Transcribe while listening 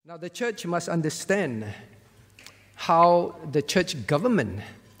Now, the church must understand how the church government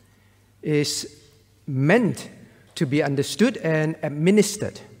is meant to be understood and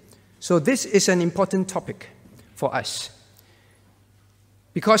administered. So this is an important topic for us.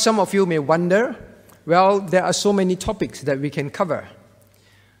 Because some of you may wonder, well, there are so many topics that we can cover,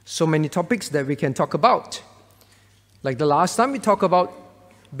 so many topics that we can talk about. Like the last time we talked about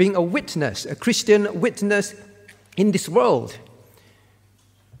being a witness, a Christian witness in this world.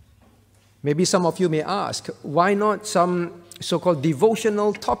 Maybe some of you may ask, why not some so-called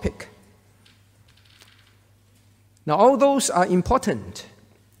devotional topic? Now, all those are important.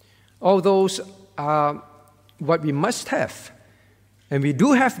 All those are what we must have. And we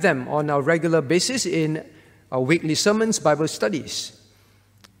do have them on a regular basis in our weekly sermons, Bible studies.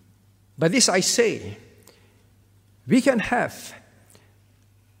 But this I say, we can have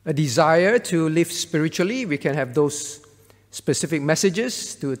a desire to live spiritually. We can have those specific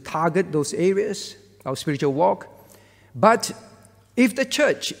messages to target those areas, our spiritual walk. But if the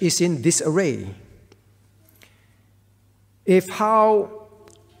church is in disarray, if how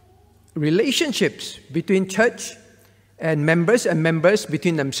relationships between church and members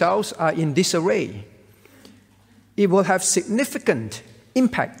between themselves are in disarray, it will have significant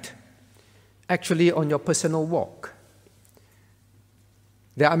impact actually on your personal walk.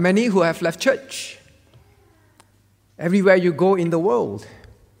 There are many who have left church everywhere you go in the world,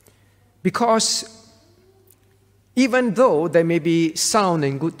 because even though there may be sound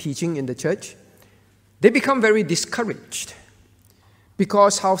and good teaching in the church, they become very discouraged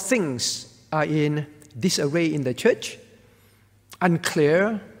because how things are in disarray in the church,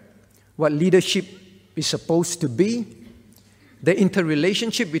 unclear what leadership is supposed to be, the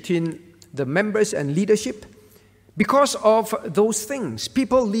interrelationship between the members and leadership. Because of those things,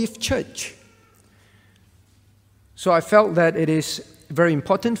 people leave church. So I felt that it is very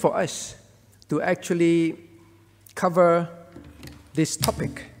important for us to actually cover this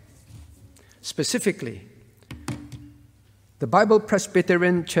topic. Specifically, the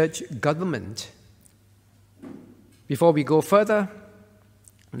Bible-Presbyterian church government. Before we go further,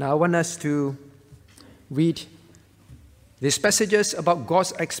 now I want us to read these passages about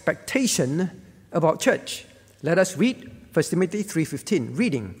God's expectation about church. Let us read 1 Timothy 3:15,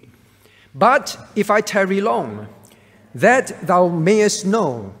 reading. But if I tarry long, that thou mayest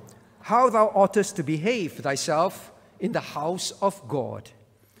know how thou oughtest to behave thyself in the house of God,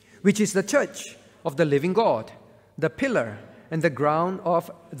 which is the church of the living God, the pillar and the ground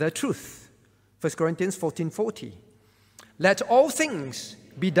of the truth. 1 Corinthians 14:40. Let all things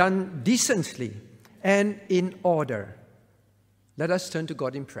be done decently and in order. Let us turn to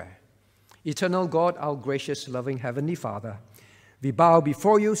God in prayer. Eternal God, our gracious, loving Heavenly Father, we bow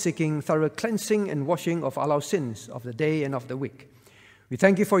before you, seeking thorough cleansing and washing of all our sins of the day and of the week. We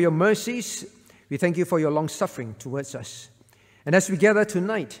thank you for your mercies. We thank you for your long-suffering towards us. And as we gather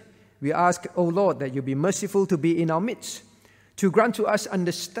tonight, we ask, O Lord, that you be merciful to be in our midst, to grant to us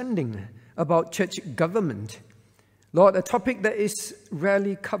understanding about church government. Lord, a topic that is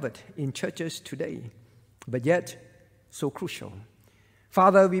rarely covered in churches today, but yet so crucial.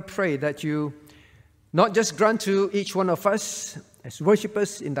 Father, we pray that you not just grant to each one of us as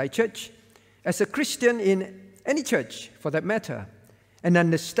worshippers in thy church, as a Christian in any church for that matter, an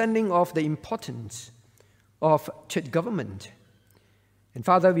understanding of the importance of church government. And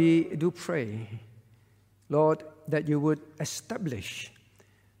Father, we do pray, Lord, that you would establish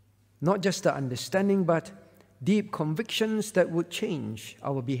not just the understanding, but deep convictions that would change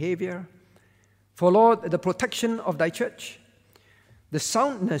our behavior. For Lord, the protection of thy church, the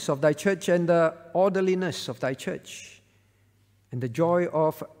soundness of thy church and the orderliness of thy church and the joy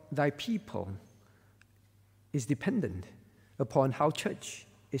of thy people is dependent upon how church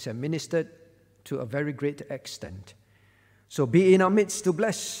is administered to a very great extent. So be in our midst to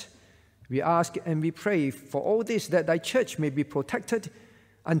bless. We ask and we pray for all this, that thy church may be protected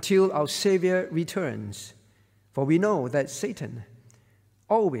until our Savior returns. For we know that Satan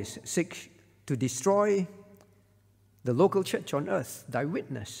always seeks to destroy the local church on earth, thy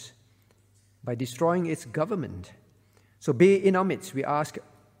witness, by destroying its government. So be in our midst, we ask,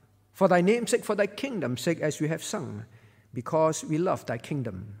 for thy name's sake, for thy kingdom's sake, as we have sung, because we love thy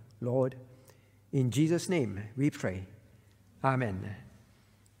kingdom, Lord. In Jesus' name we pray. Amen.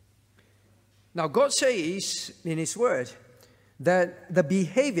 Now God says in his word that the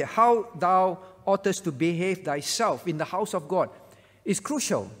behavior, how thou oughtest to behave thyself in the house of God, is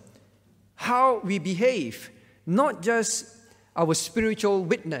crucial. How we behave, not just our spiritual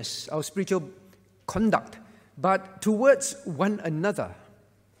witness, our spiritual conduct, but towards one another.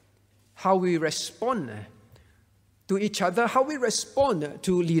 How we respond to each other, how we respond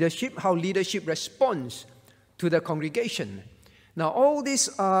to leadership, how leadership responds to the congregation. Now, all these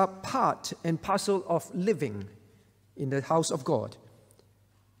are part and parcel of living in the house of God.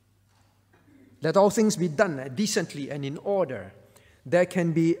 Let all things be done decently and in order. There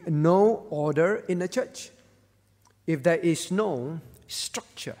can be no order in the church if there is no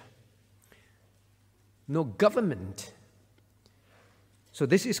structure, no government. So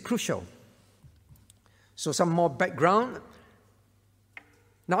this is crucial. So some more background.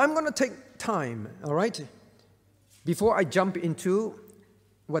 Now I'm going to take time, all right, before I jump into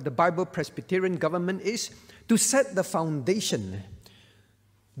what the Bible-Presbyterian government is, to set the foundation,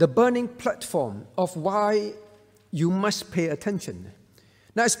 the burning platform of why you must pay attention.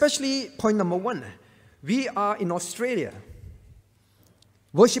 Now, especially point number one, we are in Australia.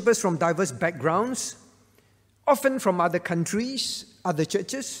 Worshippers from diverse backgrounds, often from other countries, other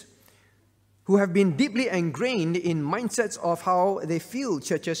churches, who have been deeply ingrained in mindsets of how they feel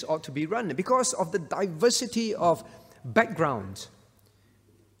churches ought to be run because of the diversity of backgrounds.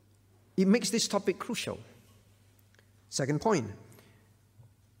 It makes this topic crucial. Second point,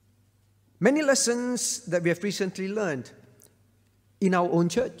 many lessons that we have recently learned in our own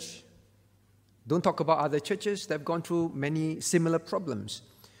church. Don't talk about other churches that have gone through many similar problems.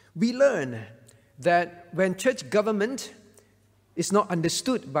 We learn that when church government is not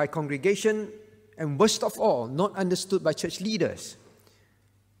understood by congregation, and worst of all, not understood by church leaders,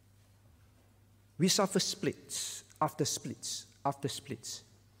 we suffer splits after splits after splits.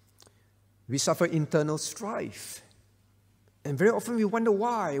 We suffer internal strife. And very often we wonder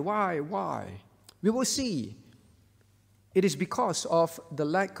why. We will see. It is because of the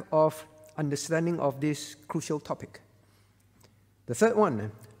lack of understanding of this crucial topic. The third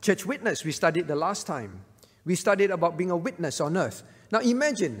one, church witness, we studied the last time. We studied about being a witness on earth. Now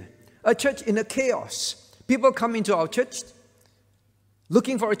imagine a church in a chaos. People come into our church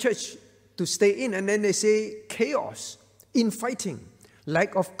looking for a church to stay in, and then they say chaos, infighting,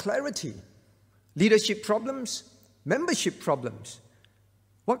 lack of clarity, leadership problems, membership problems.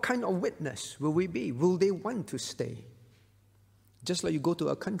 What kind of witness will we be? Will they want to stay? Just like you go to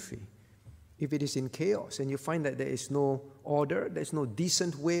a country, if it is in chaos and you find that there is no order, there's no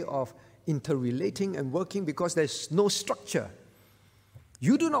decent way of interrelating and working because there's no structure,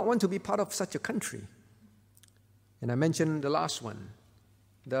 you do not want to be part of such a country. And I mentioned the last one,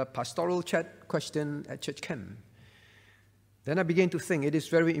 the pastoral chat question at church camp. Then I began to think it is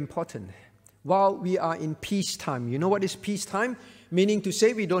very important. While we are in peacetime, you know what is peacetime? Meaning to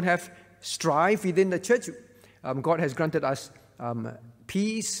say we don't have strife within the church. God has granted us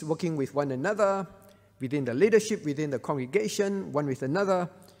peace, working with one another, within the leadership, within the congregation, one with another.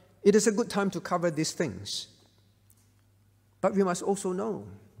 It is a good time to cover these things. But we must also know,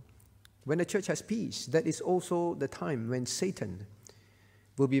 when the church has peace, that is also the time when Satan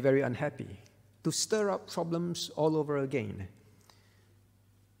will be very unhappy to stir up problems all over again.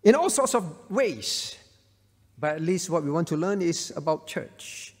 In all sorts of ways. But at least what we want to learn is about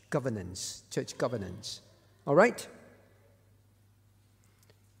church governance. Church governance. All right?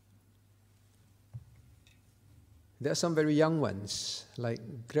 There are some very young ones, like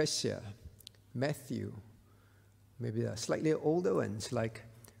Gracia, Matthew. Maybe there are slightly older ones, like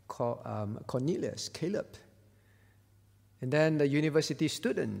Cornelius, Caleb. And then the university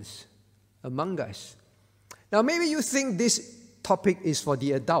students among us. Now, maybe you think this topic is for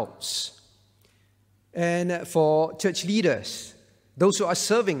the adults and for church leaders, those who are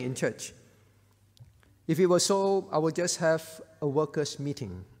serving in church. If it were so, I would just have a workers'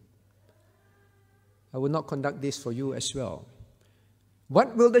 meeting. I will not conduct this for you as well.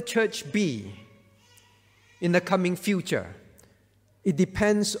 What will the church be in the coming future? It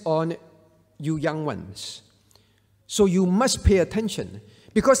depends on you young ones. So you must pay attention,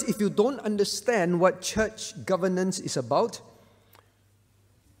 because if you don't understand what church governance is about,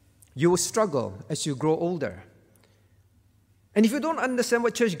 you will struggle as you grow older. And if you don't understand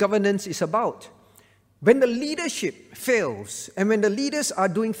what church governance is about, when the leadership fails and when the leaders are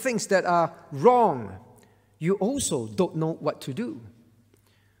doing things that are wrong, you also don't know what to do.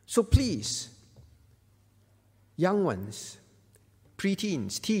 So please, young ones,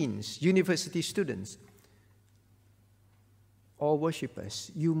 preteens, teens, university students, all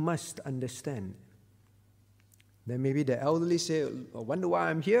worshippers, you must understand. Then maybe the elderly say, I wonder why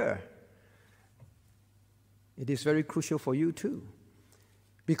I'm here. It is very crucial for you too.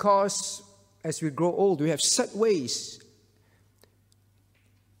 Because as we grow old, we have set ways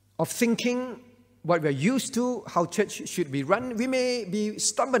of thinking, what we're used to, how church should be run. We may be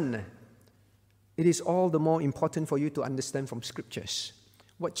stubborn. It is all the more important for you to understand from scriptures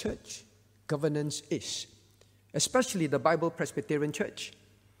what church governance is especially the Bible-Presbyterian Church.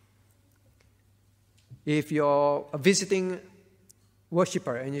 If you're a visiting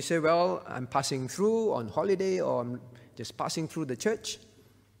worshiper and you say, well, I'm passing through on holiday or I'm just passing through the church,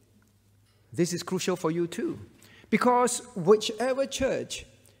 this is crucial for you too. Because whichever church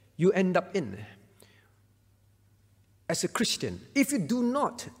you end up in as a Christian, if you do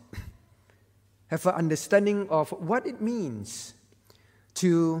not have an understanding of what it means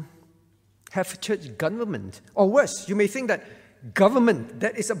to have church government, or worse, you may think that government,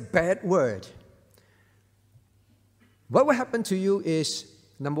 that is a bad word. What will happen to you is,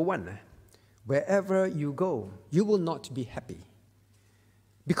 number one, wherever you go, you will not be happy.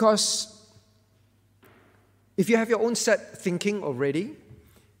 Because if you have your own set thinking already,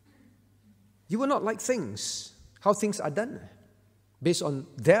 you will not like things, how things are done, based on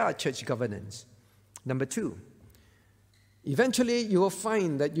their church governance. Number two, eventually you will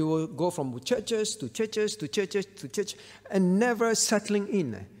find that you will go from churches to churches to churches to church and never settling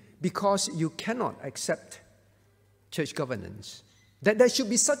in because you cannot accept church governance. That there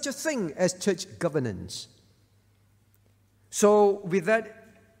should be such a thing as church governance. So with that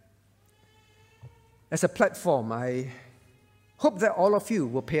as a platform, I hope that all of you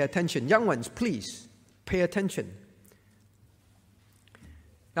will pay attention. Young ones, please pay attention.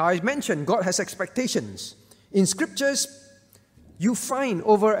 Now, I mentioned God has expectations. In scriptures, you find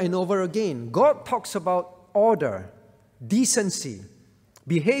over and over again, God talks about order, decency,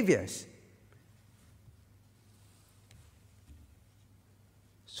 behaviors.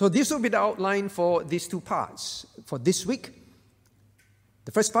 So this will be the outline for these two parts for this week.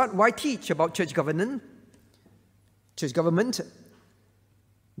 The first part, why teach about church government? The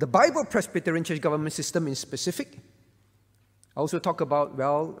Bible-Presbyterian church government system in specific. I also talk about,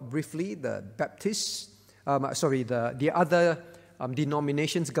 well, briefly, the the other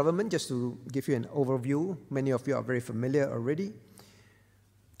denominations government, just to give you an overview. Many of you are very familiar already.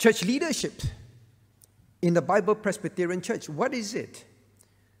 Church leadership in the Bible-Presbyterian church, what is it?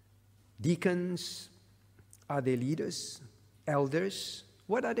 Deacons, are they leaders? Elders,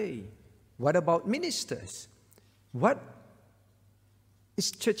 what are they? What about ministers? What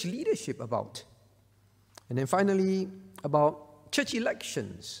is church leadership about? And then finally, about church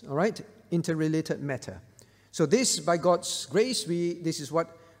elections, all right? Interrelated matter. So this, by God's grace, this is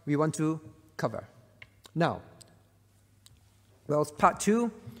what we want to cover. Now, well, part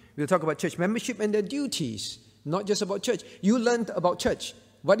 2, we'll talk about church membership and their duties, not just about church. You learned about church.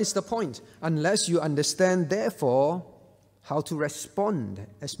 What is the point? Unless you understand, therefore, how to respond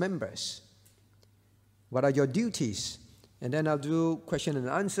as members. What are your duties? And then I'll do question and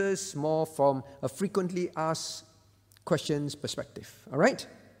answers, more from a frequently asked questions perspective. All right?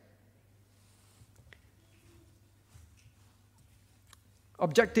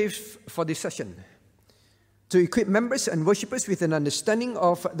 Objectives for this session: to equip members and worshippers with an understanding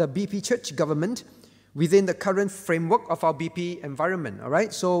of the BP church government within the current framework of our BP environment. All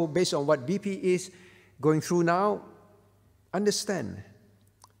right? So based on what BP is going through now, understand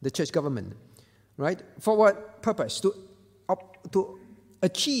the church government. Right? For what purpose? To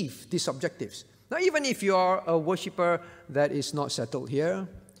achieve these objectives. Now, even if you are a worshipper that is not settled here,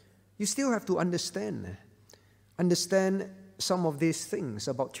 you still have to understand some of these things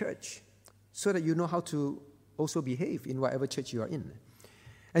about church so that you know how to also behave in whatever church you are in.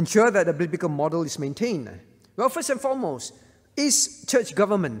 Ensure that the biblical model is maintained. Well, first and foremost, is church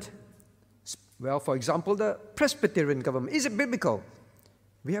government, well, for example, the Presbyterian government, is it biblical?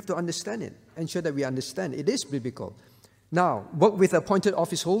 We have to understand it. Ensure that we understand it is biblical. Now, work with appointed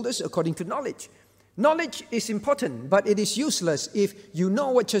office holders according to knowledge. Knowledge is important, but it is useless if you know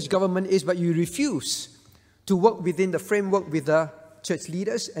what church government is, but you refuse to work within the framework with the church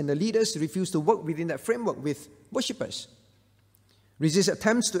leaders, and the leaders refuse to work within that framework with worshippers. Resist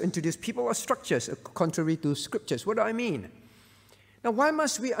attempts to introduce people or structures contrary to scriptures. What do I mean? Now, why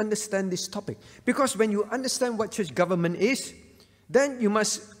must we understand this topic? Because when you understand what church government is, then you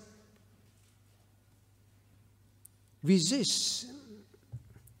must resist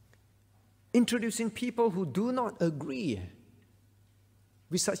introducing people who do not agree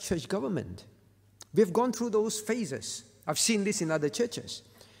with such church government. We have gone through those phases. I've seen this in other churches.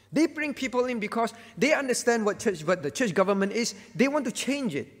 They bring people in because they understand what the church government is. They want to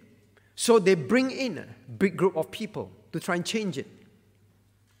change it. So they bring in a big group of people to try and change it.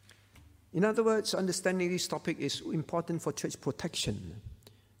 In other words, understanding this topic is important for church protection.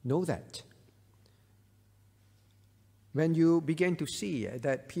 Know that. When you begin to see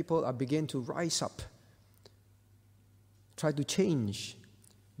that people are beginning to rise up, try to change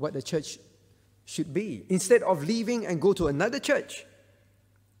what the church should be, instead of leaving and go to another church,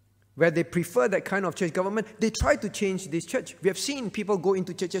 where they prefer that kind of church government, they try to change this church. We have seen people go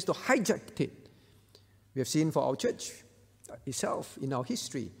into churches to hijack it. We have seen for our church itself, in our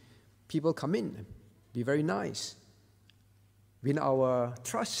history, people come in, be very nice, win our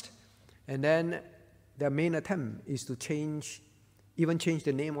trust, and then their main attempt is to even change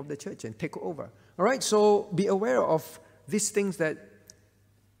the name of the church and take over. All right, so be aware of these things that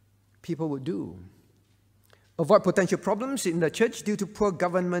people would do. Avoid potential problems in the church due to poor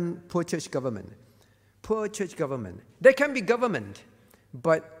church government. Poor church government. There can be government,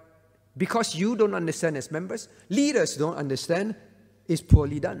 but because you don't understand as members, leaders don't understand, it's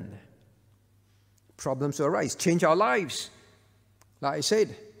poorly done. Problems will arise. Change our lives. Like I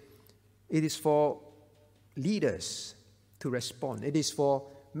said, it is for leaders to respond. It is for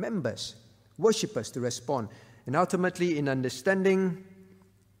members, worshippers to respond. And ultimately, in understanding,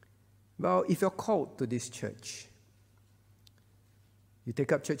 well, if you're called to this church, you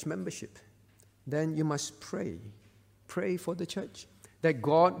take up church membership, then you must pray. Pray for the church, that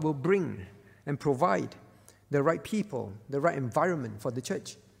God will bring and provide the right people, the right environment for the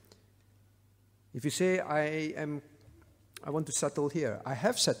church. If you say, I want to settle here, I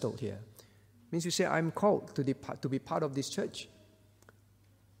have settled here, means you say, I'm called to be part of this church,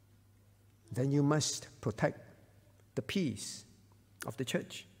 then you must protect the peace of the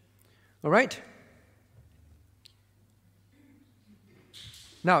church. All right?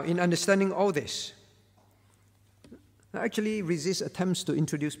 Now, in understanding all this, I actually resist attempts to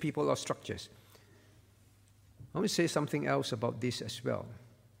introduce people or structures. I want to say something else about this as well.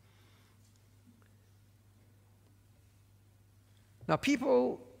 Now,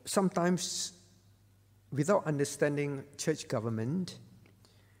 people sometimes, without understanding church government,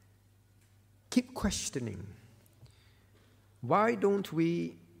 keep questioning, why don't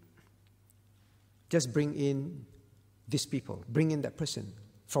we just bring in these people, bring in that person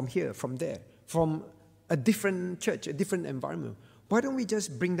from here, from there, from a different church, a different environment? Why don't we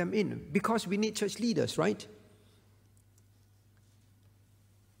just bring them in? Because we need church leaders, right?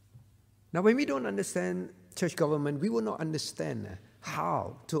 Now, when we don't understand church government, we will not understand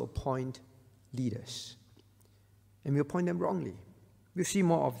how to appoint leaders. And we appoint them wrongly. We'll see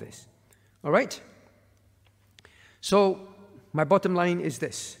more of this. All right? So, my bottom line is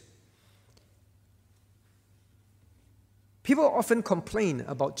this. People often complain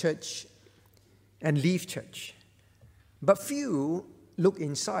about church and leave church, but few look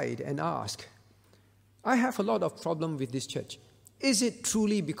inside and ask, I have a lot of problem with this church. Is it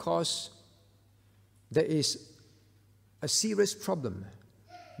truly because there is a serious problem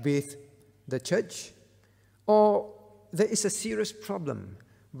with the church, or there is a serious problem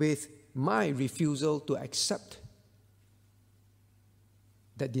with my refusal to accept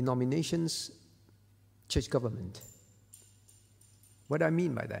that denomination's church government? What do I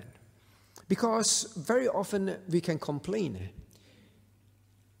mean by that? Because very often we can complain.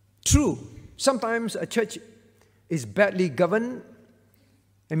 True, sometimes a church is badly governed,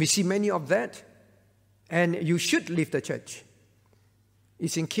 and we see many of that, and you should leave the church.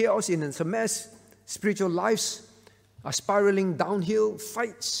 It's in chaos, it's a mess, spiritual lives are spiraling downhill,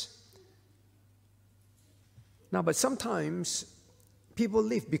 fights. Now, but sometimes people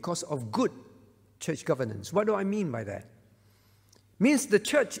leave because of good church governance. What do I mean by that? Means the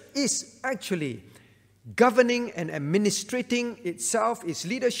church is actually governing and administrating itself, its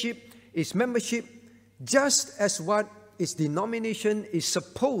leadership, its membership, just as what its denomination is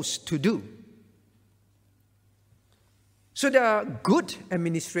supposed to do. So there are good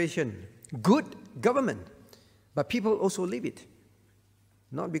administration, good government, but people also leave it.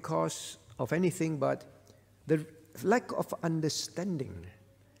 Not because of anything, but the lack of understanding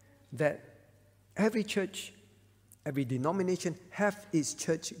that every church, every denomination have its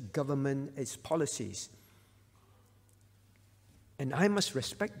church government, its policies. And I must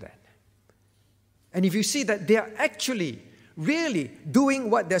respect that. And if you see that they are actually really doing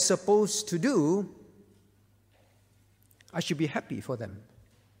what they're supposed to do, I should be happy for them,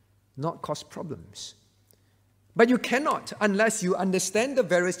 not cause problems. But you cannot unless you understand the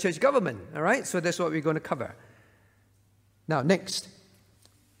various church government, all right? So that's what we're going to cover. Now, next.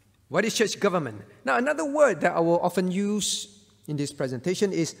 What is church government? Now, another word that I will often use in this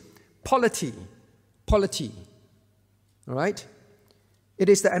presentation is polity. Polity. All right? It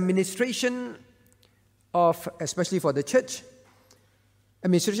is the administration of, especially for the church,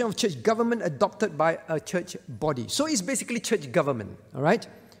 administration of church government adopted by a church body. So it's basically church government. All right?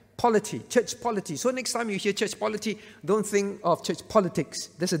 Polity, church polity. So next time you hear church polity, don't think of church politics.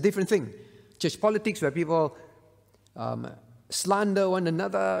 That's a different thing. Church politics where people slander one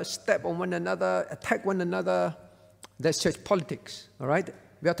another, step on one another, attack one another. That's church politics, all right?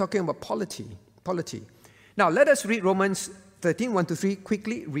 We are talking about polity. Now, let us read Romans 13, 1-3,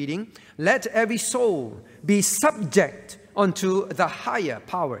 quickly reading. Let every soul be subject unto the higher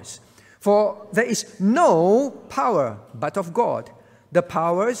powers. For there is no power but of God. The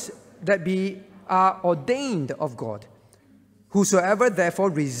powers that are ordained of God. Whosoever therefore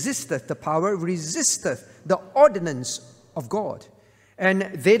resisteth the power, resisteth the ordinance of God. And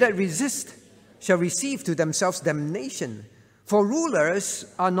they that resist shall receive to themselves damnation. For rulers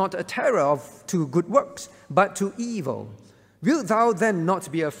are not a terror to good works, but to evil. Wilt thou then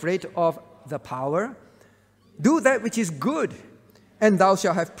not be afraid of the power? Do that which is good, and thou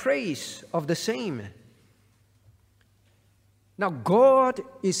shalt have praise of the same. Now, God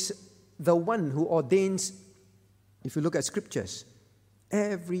is the one who ordains, if you look at scriptures,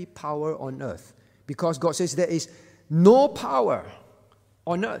 every power on earth. Because God says there is no power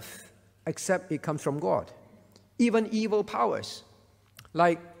on earth except it comes from God. Even evil powers,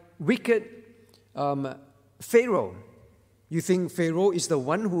 like wicked Pharaoh. You think Pharaoh is the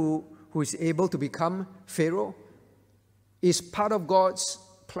one who is able to become Pharaoh? It's part of God's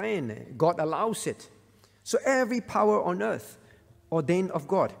plan. God allows it. So every power on earth ordained of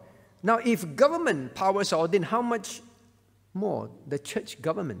God. Now, if government powers are ordained, how much more the church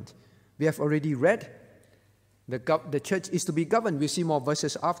government? We have already read the church is to be governed. We'll see more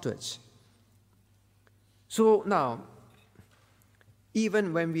verses afterwards. So now,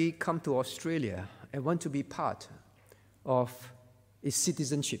 even when we come to Australia and want to be part of its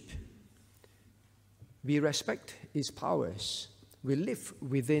citizenship, we respect its powers. We live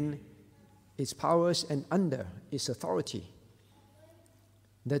within its powers and under its authority.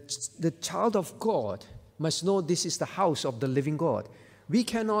 The child of God must know this is the house of the living God. We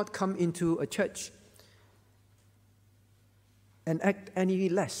cannot come into a church and act any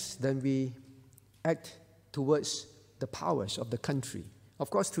less than we act towards the powers of the country. Of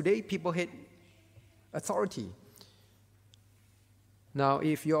course, today people hate authority. Now,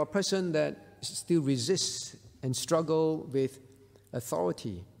 if you're a person that still resists and struggle with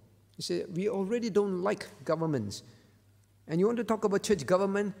authority, you say, we already don't like governments. And you want to talk about church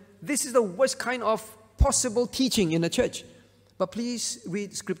government? This is the worst kind of possible teaching in a church. But please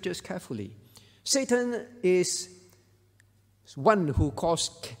read scriptures carefully. Satan is one who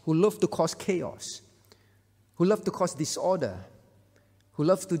loves to cause chaos, who loves to cause disorder, who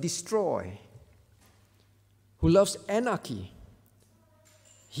loves to destroy, who loves anarchy.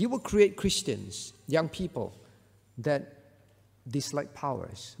 He will create Christians, young people, that dislike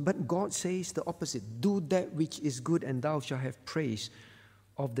powers. But God says the opposite. Do that which is good, and thou shalt have praise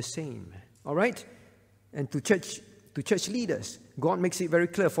of the same. All right? And to church leaders, God makes it very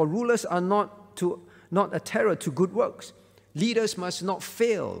clear. For rulers are not a terror to good works. Leaders must not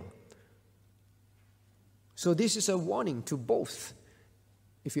fail. So this is a warning to both.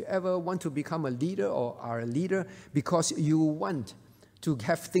 If you ever want to become a leader or are a leader because you want to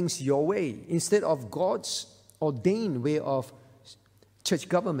have things your way instead of God's ordained way of church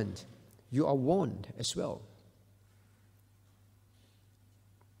government, you are warned as well.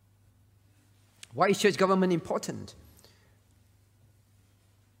 Why is church government important?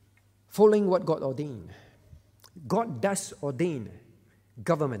 Following what God ordained. God does ordain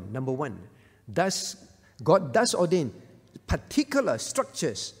government, number one. God does ordain particular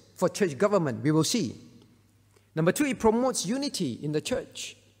structures for church government, we will see. Number two, it promotes unity in the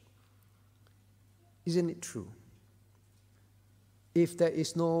church. Isn't it true? If there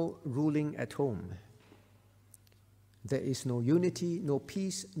is no ruling at home, there is no unity, no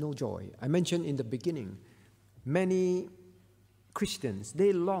peace, no joy. I mentioned in the beginning, many Christians,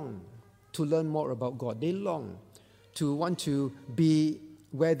 they long to learn more about God. They long to want to be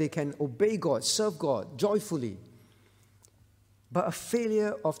where they can obey God, serve God joyfully. But a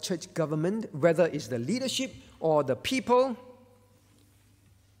failure of church government, whether it's the leadership or the people,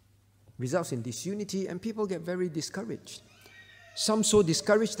 results in disunity, and people get very discouraged. Some so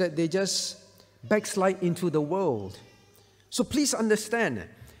discouraged that they just backslide into the world. So please understand,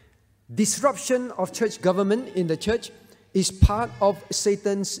 disruption of church government in the church is part of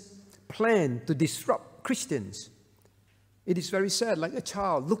Satan's plan to disrupt Christians. It is very sad, like a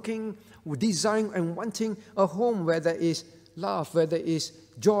child looking, desiring and wanting a home where there is love, where there is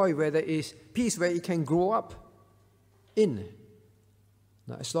joy, where there is peace, where it can grow up in.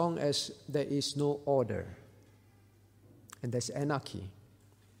 Now, as long as there is no order and there's anarchy,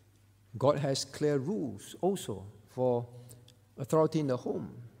 God has clear rules also for authority in the home.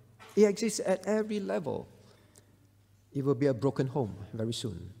 It exists at every level. It will be a broken home very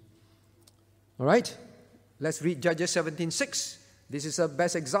soon. All right? Let's read Judges 17:6. This is a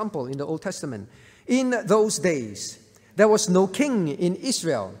best example in the Old Testament. In those days, There was no king in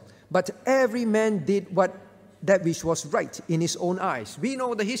Israel, but every man did that which was right in his own eyes. We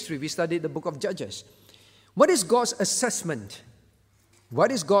know the history. We studied the book of Judges. What is God's assessment?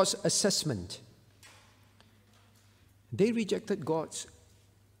 What is God's assessment? They rejected God's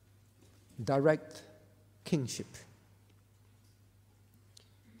direct kingship.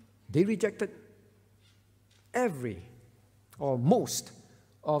 They rejected every or most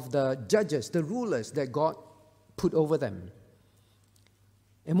of the judges, the rulers that God put over them.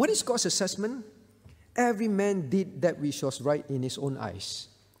 And what is God's assessment? Every man did that which was right in his own eyes.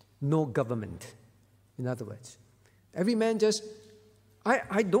 No government, in other words. Every man just,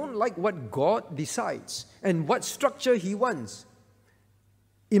 I don't like what God decides and what structure He wants.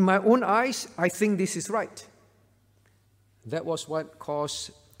 In my own eyes, I think this is right. That was what caused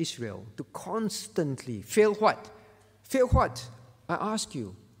Israel to constantly fail what? Fail what? I ask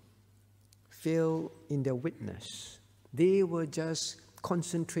you. Fail in their witness. They were just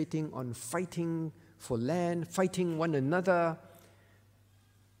concentrating on fighting for land, fighting one another,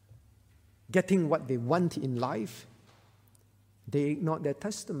 getting what they want in life. They ignored their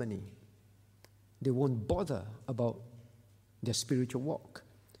testimony. They won't bother about their spiritual walk.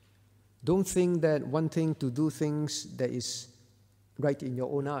 Don't think that wanting to do things that is right in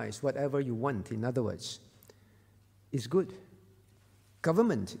your own eyes, whatever you want, in other words, is good.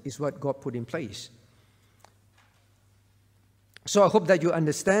 Government is what God put in place. So I hope that you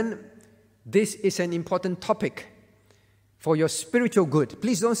understand this is an important topic for your spiritual good.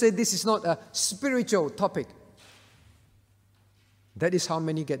 Please don't say this is not a spiritual topic. That is how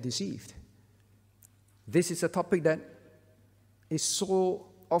many get deceived. This is a topic that is so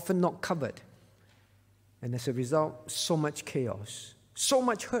often not covered. And as a result, so much chaos, so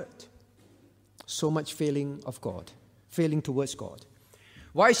much hurt, so much failing of God, failing towards God.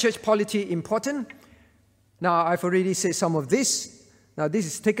 Why is church polity important? Now, I've already said some of this. Now, this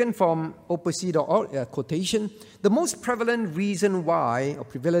is taken from opc.org, quotation. The most prevalent reason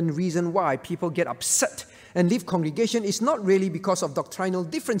why people get upset and leave congregation is not really because of doctrinal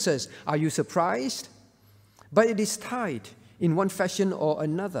differences. Are you surprised? But it is tied in one fashion or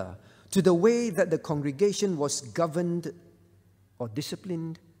another to the way that the congregation was governed or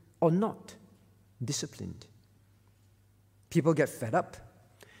disciplined or not disciplined. People get fed up.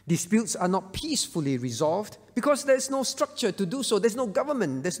 Disputes are not peacefully resolved because there's no structure to do so. There's no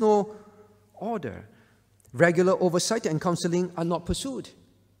government. There's no order. Regular oversight and counseling are not pursued.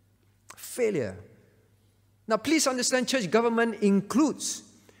 Failure. Now, please understand, church government includes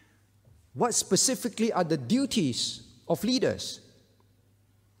what specifically are the duties of leaders.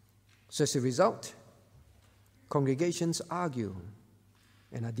 So as a result, congregations argue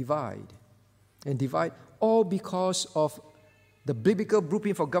and divide, all because of the biblical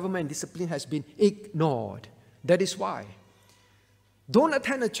blueprint for government and discipline has been ignored. That is why. Don't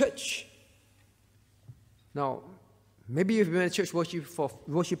attend a church. Now, maybe you've been a church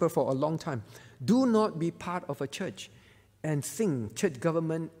worshiper for a long time. Do not be part of a church and think church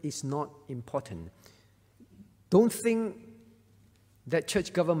government is not important. Don't think that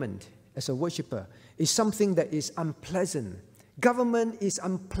church government as a worshiper is something that is unpleasant. Government is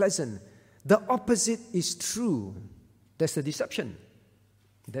unpleasant. The opposite is true. That's a deception.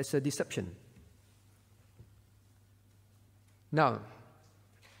 That's a deception. Now,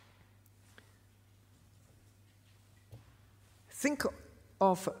 think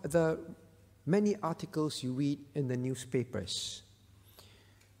of the many articles you read in the newspapers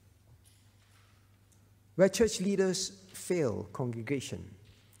where church leaders fail congregation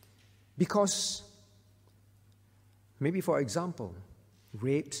because, maybe for example,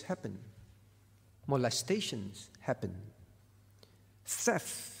 rapes happen, molestations happen,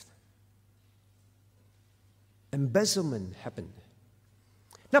 theft, embezzlement happen.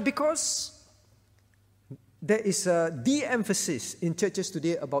 Now, because there is a de-emphasis in churches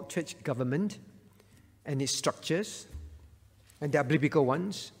today about church government and its structures, and there are biblical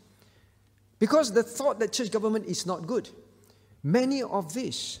ones, because the thought that church government is not good, many of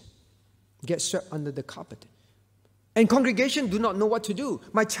these get swept under the carpet. And congregation do not know what to do.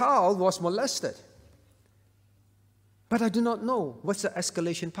 My child was molested, but I do not know what's the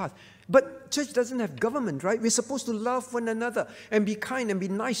escalation path. But church doesn't have government, right? We're supposed to love one another and be kind and be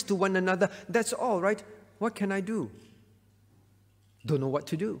nice to one another. That's all, right? What can I do? Don't know what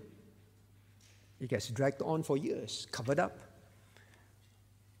to do. It gets dragged on for years, covered up.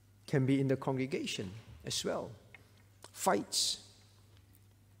 Can be in the congregation as well. Fights,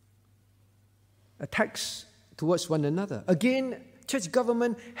 attacks towards one another. Again, church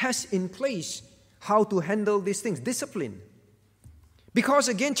government has in place how to handle these things. Discipline. Because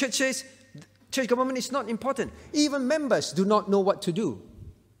again, churches, Church government is not important. Even members do not know what to do.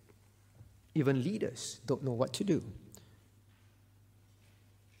 Even leaders don't know what to do.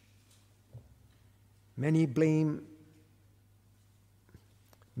 Many blame.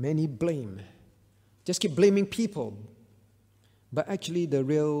 Just keep blaming people. But actually the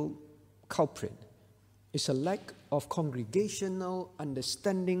real culprit is a lack of congregational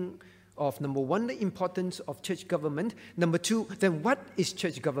understanding of, number one, the importance of church government. Number two, then what is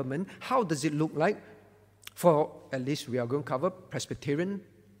church government? How does it look like? For at least we are going to cover Presbyterian.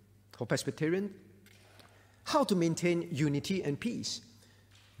 How to maintain unity and peace.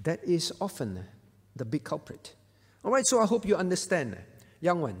 That is often the big culprit. All right, so I hope you understand,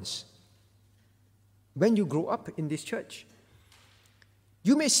 young ones. When you grow up in this church,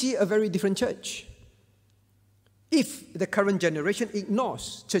 you may see a very different church. If the current generation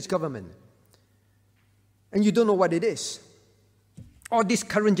ignores church government, and you don't know what it is, or this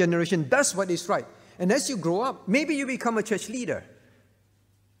current generation does what is right, and as you grow up, maybe you become a church leader.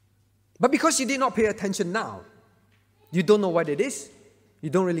 But because you did not pay attention now, you don't know what it is, you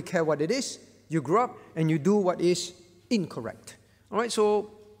don't really care what it is, you grow up and you do what is incorrect. All right,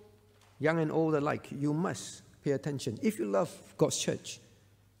 so young and old alike, you must pay attention if you love God's church.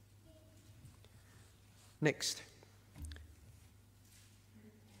 Next.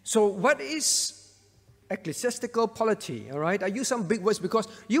 So what is ecclesiastical polity? All right, I use some big words because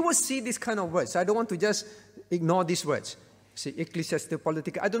you will see this kind of words. I don't want to just ignore these words. See, ecclesiastical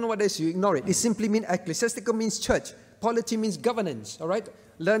polity, I don't know what it is, you ignore it. It simply means, ecclesiastical means church. Polity means governance, all right?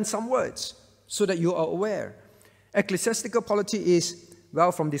 Learn some words so that you are aware. Ecclesiastical polity is,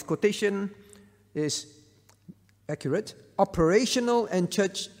 well, from this quotation, is accurate. Operational and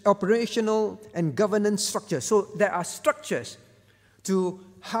governance structure. So there are structures to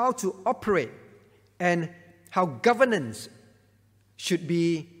how to operate and how governance should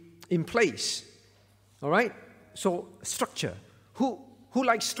be in place. All right? So structure. Who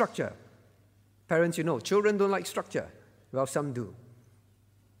likes structure? Parents, you know. Children don't like structure. Well, some do.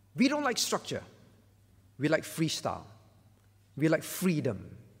 We don't like structure. We like freestyle. We like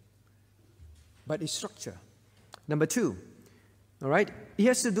freedom. But it's structure. Number two, all right, it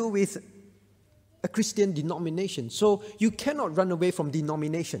has to do with a Christian denomination. So you cannot run away from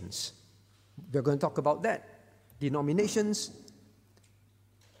denominations. We're going to talk about that. Denominations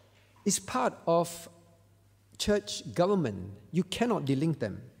is part of church government. You cannot delink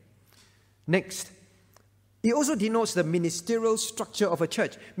them. Next, it also denotes the ministerial structure of a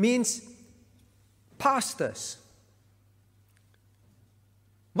church. Means pastors.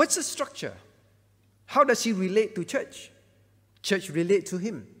 What's the structure? How does he relate to church? Church relate to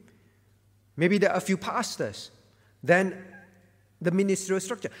him. Maybe there are a few pastors. Then the ministerial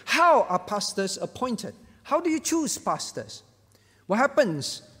structure. How are pastors appointed? How do you choose pastors? What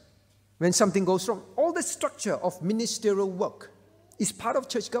happens when something goes wrong? All the structure of ministerial work is part of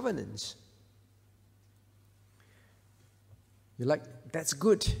church governance. You're like, that's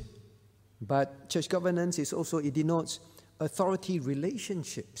good. But church governance is also, it denotes authority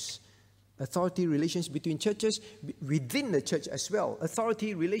relationships. Authority relations between churches, within the church as well.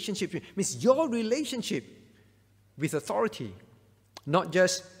 Authority relationship means your relationship with authority, not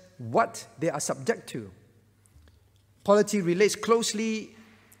just what they are subject to. Polity relates closely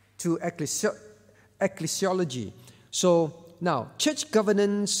to ecclesiology. So now, church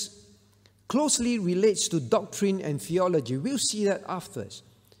governance closely relates to doctrine and theology. We'll see that afterwards.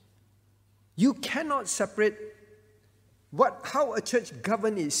 You cannot separate how a church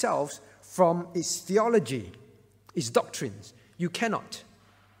governs itself from its theology, its doctrines. You cannot.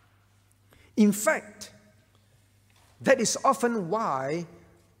 In fact, that is often why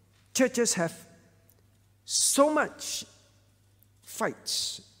churches have so much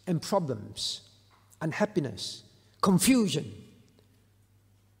fights and problems, unhappiness, confusion,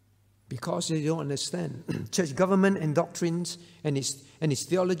 because they don't understand. Church government and doctrines and its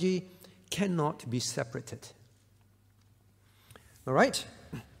theology cannot be separated. All right?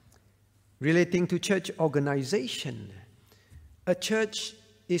 Relating to church organization, a church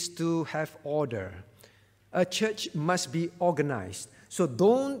is to have order. A church must be organized. So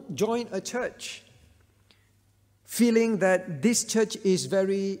don't join a church feeling that this church is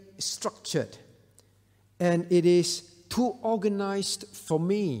very structured and it is too organized for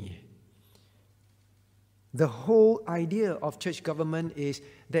me. The whole idea of church government is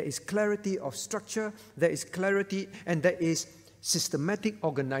there is clarity of structure, there is clarity, and there is systematic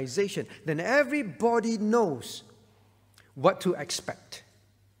organization. Then everybody knows what to expect.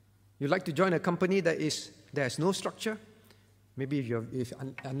 You like to join a company that has no structure? Maybe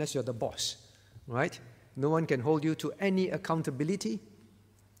unless you're the boss, right? No one can hold you to any accountability.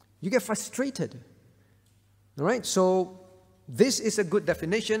 You get frustrated. All right? So this is a good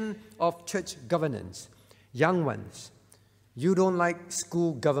definition of church governance. Young ones, you don't like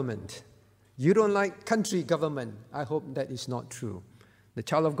school government. You don't like country government. I hope that is not true. The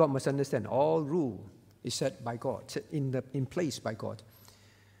child of God must understand all rule is set by God, set in place by God.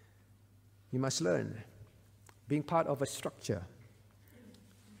 You must learn. Being part of a structure,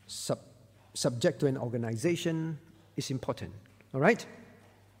 subject to an organization is important. All right?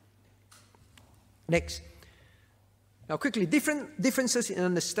 Next. Now quickly, differences in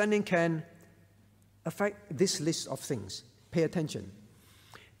understanding can affect this list of things. Pay attention.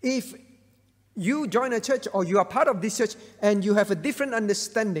 If you join a church or you are part of this church and you have a different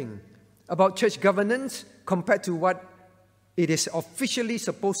understanding about church governance compared to what it is officially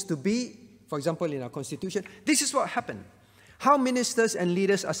supposed to be, for example, in our constitution, this is what happened. How ministers and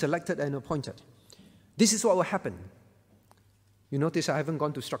leaders are selected and appointed. This is what will happen. You notice I haven't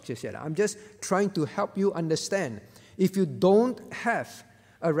gone to structures yet. I'm just trying to help you understand. If you don't have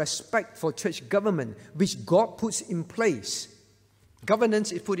a respect for church government, which God puts in place,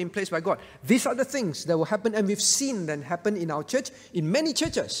 governance is put in place by God. These are the things that will happen, and we've seen them happen in our church, in many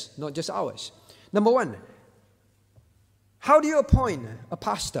churches, not just ours. Number one, how do you appoint a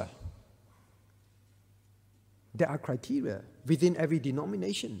pastor? There are criteria within every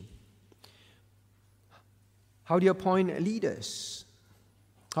denomination. How do you appoint leaders?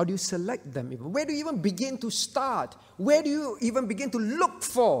 How do you select them? Where do you even begin to start? Where do you even begin to look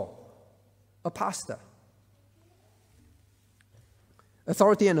for a pastor?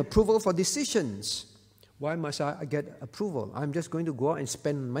 Authority and approval for decisions. Why must I get approval? I'm just going to go out and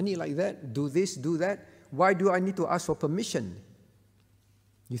spend money like that, do this, do that. Why do I need to ask for permission?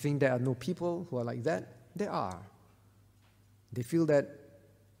 You think there are no people who are like that? There are. They feel that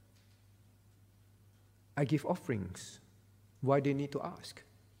I give offerings. Why do you need to ask?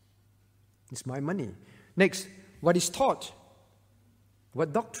 It's my money. Next, what is taught?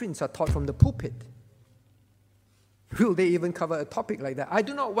 What doctrines are taught from the pulpit? Will they even cover a topic like that? I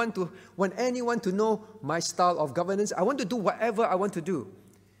do not want anyone to know my style of governance. I want to do whatever I want to do.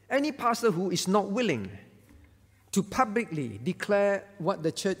 Any pastor who is not willing to publicly declare what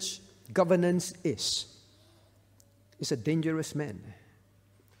the church governance is a dangerous man.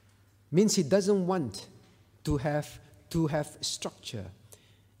 Means he doesn't want to have structure.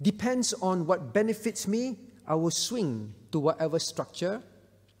 Depends on what benefits me, I will swing to whatever structure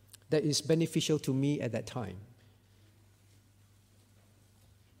that is beneficial to me at that time.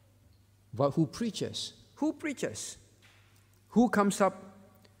 But who preaches? Who preaches? Who comes up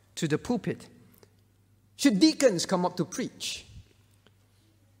to the pulpit? Should deacons come up to preach?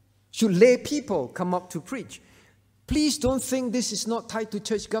 Should lay people come up to preach? Please don't think this is not tied to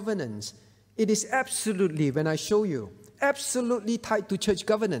church governance. It is absolutely, when I show you, absolutely tied to church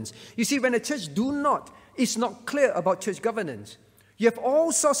governance. You see, when a church is not clear about church governance, you have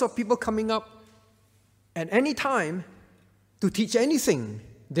all sorts of people coming up at any time to teach anything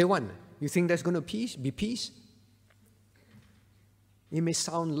they want. You think there's going to be peace? It may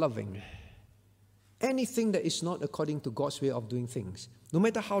sound loving. Anything that is not according to God's way of doing things, no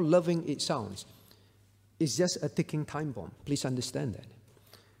matter how loving it sounds, is just a ticking time bomb. Please understand that.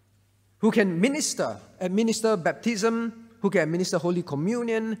 Who can administer baptism, who can administer Holy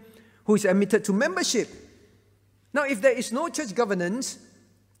Communion, who is admitted to membership. Now, if there is no church governance,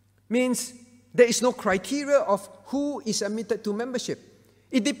 means there is no criteria of who is admitted to membership.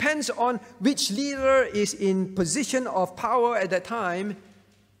 It depends on which leader is in position of power at that time.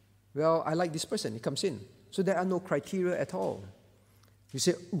 Well, I like this person, he comes in. So there are no criteria at all. You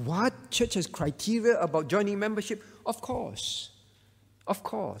say, what? Church has criteria about joining membership? Of course. Of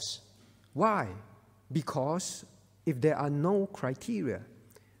course. Why? Because if there are no criteria,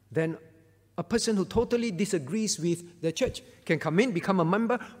 then a person who totally disagrees with the church can come in, become a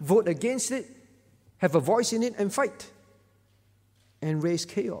member, vote against it, have a voice in it, and fight and raise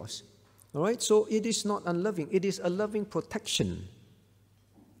chaos. All right? So it is not unloving. It is a loving protection.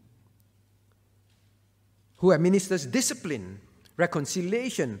 Who administers discipline,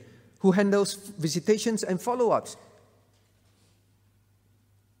 reconciliation, who handles visitations and follow-ups.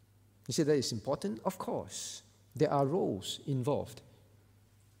 You say that is important? Of course. There are roles involved.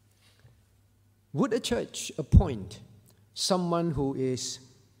 Would a church appoint someone who is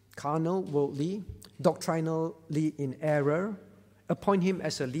carnal, worldly, doctrinally in error, appoint him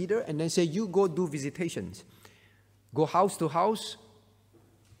as a leader, and then say, you go do visitations. Go house to house,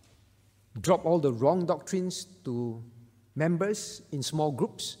 drop all the wrong doctrines to members in small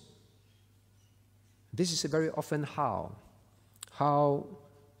groups? This is very often how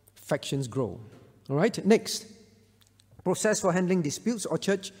factions grow. All right, next. Process for handling disputes or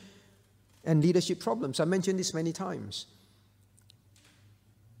church and leadership problems. I mentioned this many times.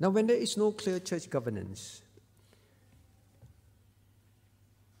 Now, when there is no clear church governance,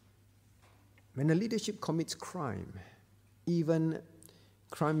 when a leadership commits crime, even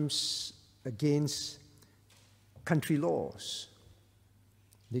crimes against country laws,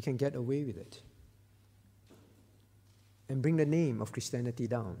 they can get away with it and bring the name of Christianity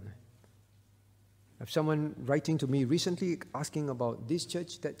down. I have someone writing to me recently asking about this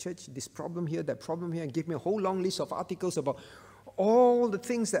church, that church, this problem here, that problem here, and give me a whole long list of articles about all the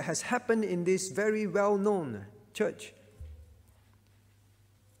things that has happened in this very well-known church.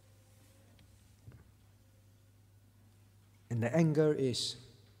 And the anger is,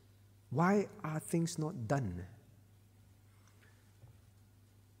 why are things not done?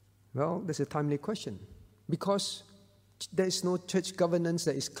 Well, that's a timely question. Because there is no church governance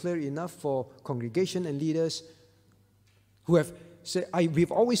that is clear enough for congregation and leaders who have said,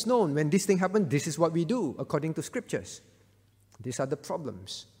 we've always known when this thing happened, this is what we do according to scriptures. These are the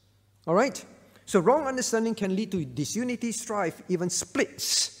problems. All right? So wrong understanding can lead to disunity, strife, even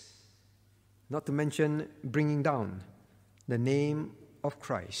splits. Not to mention bringing down the name of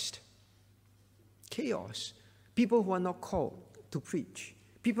Christ. Chaos. People who are not called to preach.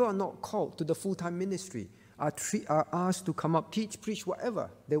 People who are not called to the full-time ministry are asked to come up, teach, preach, whatever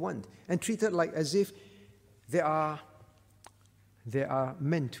they want, and treated like as if they are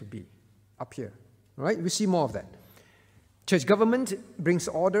meant to be up here. All right? We see more of that. Church government brings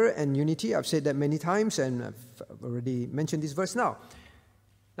order and unity. I've said that many times, and I've already mentioned this verse now.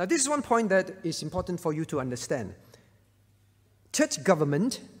 Now, this is one point that is important for you to understand. Church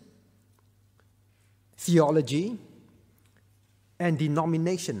government, theology, and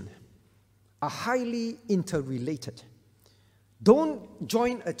denomination are highly interrelated. Don't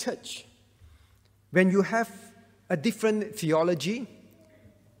join a church when you have a different theology.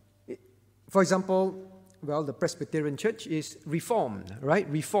 For example, well, the Presbyterian church is reformed, right?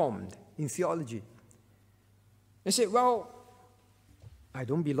 Reformed in theology. They say, well, I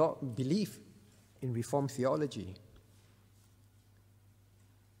don't believe in reformed theology.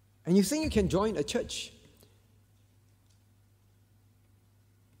 And you think you can join a church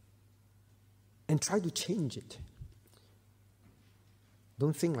and try to change it.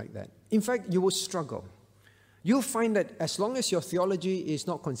 Don't think like that. In fact, you will struggle. You'll find that as long as your theology is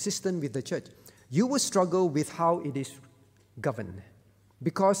not consistent with the church, you will struggle with how it is governed,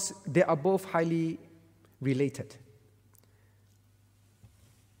 because they are both highly related.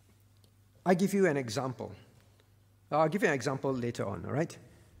 I give you an example. I'll give you an example later on, all right?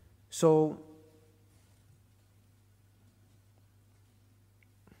 So,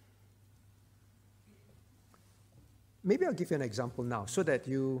 maybe I'll give you an example now so that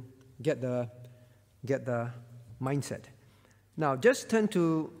you get the mindset. Now, just turn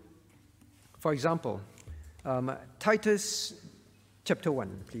to, for example, Titus chapter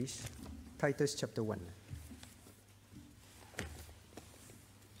 1, please. Titus chapter 1.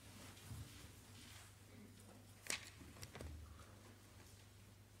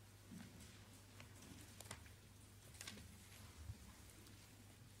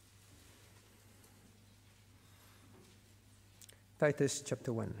 Titus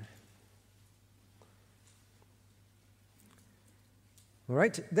chapter 1. All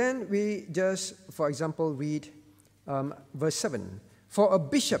right, then we just, for example, read verse 7. For a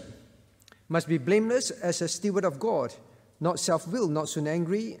bishop must be blameless as a steward of God, not self-willed, not soon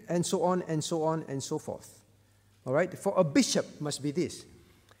angry, and so on, and so on, and so forth. All right, for a bishop must be this.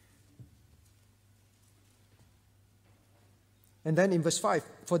 And then in verse 5,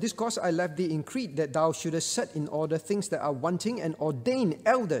 for this cause I left thee in Crete, that thou shouldest set in order things that are wanting, and ordain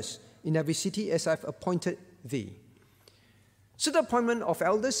elders in every city as I have appointed thee. So the appointment of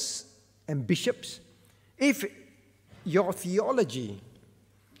elders and bishops, if your theology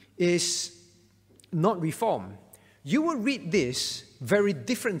is not reformed, you will read this very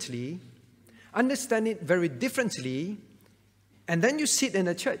differently, understand it very differently, and then you sit in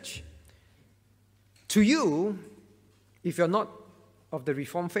a church. To you, if you're not of the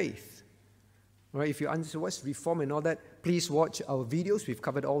Reformed faith, right? If you understand what's Reform and all that, please watch our videos. We've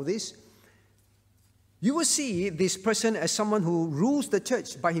covered all this. You will see this person as someone who rules the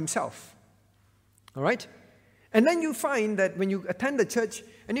church by himself. All right? And then you find that when you attend the church,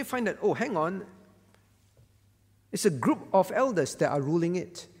 and you find that, oh, hang on, it's a group of elders that are ruling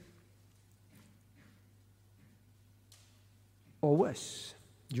it. Or worse,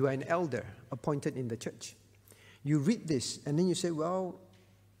 you are an elder appointed in the church. You read this, and then you say, well,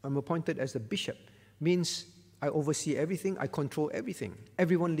 I'm appointed as a bishop. Means I oversee everything, I control everything.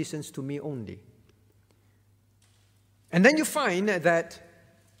 Everyone listens to me only. And then you find that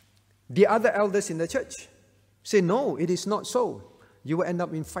the other elders in the church say, no, it is not so. You will end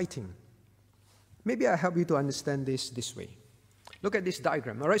up in fighting. Maybe I'll help you to understand this way. Look at this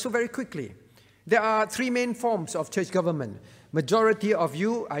diagram. All right, so very quickly. There are three main forms of church government. Majority of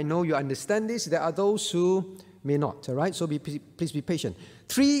you, I know you understand this. There are those who may not. All right, so please be patient.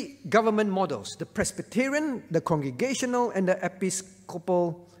 Three government models: the Presbyterian, the Congregational, and the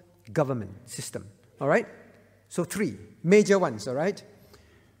Episcopal government system. All right, so three major ones. All right.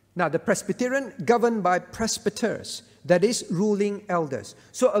 Now, the Presbyterian governed by presbyters, that is, ruling elders.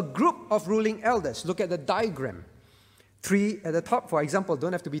 So a group of ruling elders. Look at the diagram. Three at the top, for example,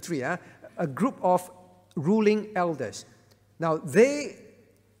 don't have to be three. A group of ruling elders. Now, they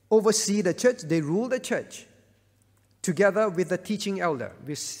oversee the church, they rule the church together with the teaching elder.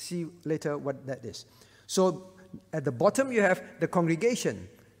 We'll see later what that is. So, at the bottom, you have the congregation.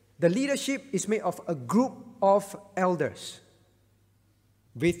 The leadership is made of a group of elders.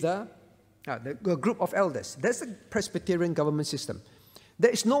 With a group of elders. That's the Presbyterian government system. There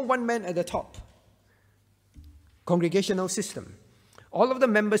is no one man at the top. Congregational system. All of the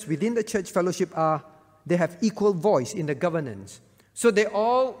members within the church fellowship they have equal voice in the governance. So they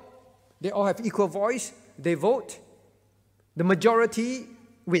all have equal voice. They vote. The majority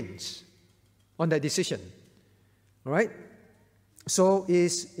wins on that decision. All right? So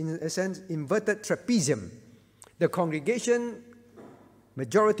is, in a sense, inverted trapezium. The congregation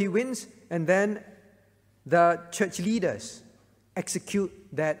majority wins, and then the church leaders execute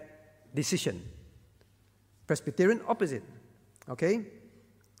that decision. Presbyterian, opposite. Okay?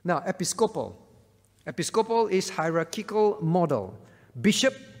 Now, Episcopal. Episcopal is hierarchical model.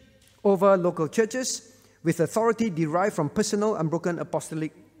 Bishop over local churches with authority derived from personal unbroken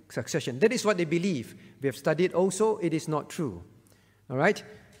apostolic succession. That is what they believe. We have studied also, it is not true. All right?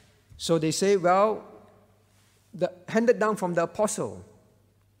 So they say, well, handed down from the apostle.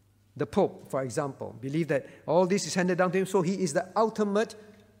 The Pope, for example, believe that all this is handed down to him, so he is the ultimate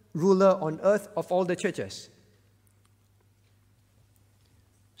ruler on earth of all the churches.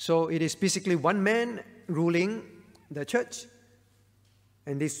 So it is basically one man ruling the church,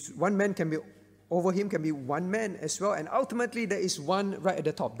 and this one man can be, over him can be one man as well, and ultimately there is one right at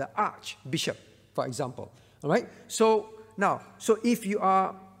the top, the archbishop, for example. All right? So now, if you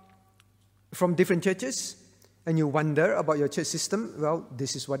are from different churches, and you wonder about your church system, well,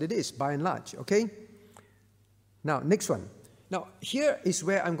 this is what it is, by and large, okay? Now, next one. Now, here is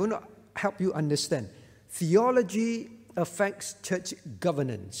where I'm going to help you understand. Theology affects church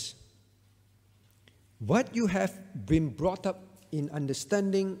governance. What you have been brought up in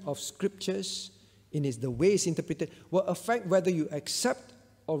understanding of scriptures, in the way it's interpreted, will affect whether you accept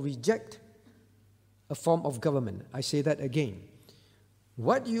or reject a form of government. I say that again.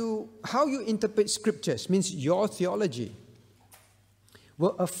 How you interpret scriptures means your theology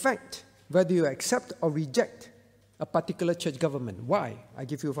will affect whether you accept or reject a particular church government. Why? I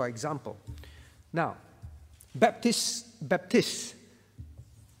give you for example. Now, Baptists.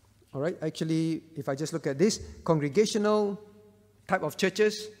 All right, actually, if I just look at this, congregational type of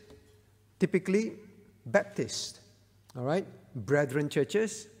churches, typically Baptist. All right, brethren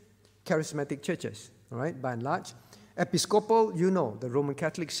churches, charismatic churches. All right, by and large. Episcopal, you know, the Roman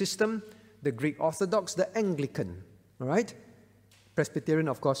Catholic system, the Greek Orthodox, the Anglican, all right? Presbyterian,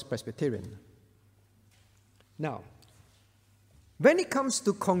 of course, Presbyterian. Now, when it comes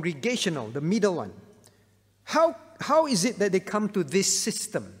to congregational, the middle one, how is it that they come to this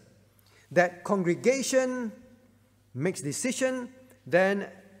system? That congregation makes decision, then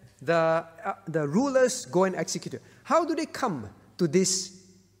the rulers go and execute it. How do they come to this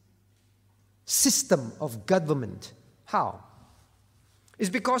system of government? How? It's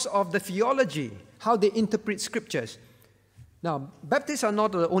because of the theology, how they interpret scriptures. Now, Baptists are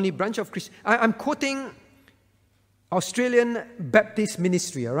not the only branch of Christianity. I'm quoting Australian Baptist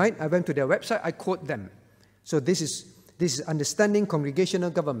Ministry, all right? I went to their website, I quote them. So this is understanding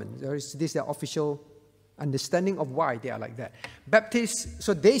congregational government. This is their official understanding of why they are like that. Baptists,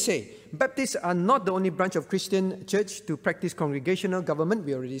 so they say, Baptists are not the only branch of Christian church to practice congregational government.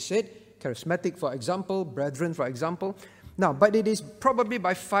 We already said, charismatic, for example, brethren, for example. Now, but it is probably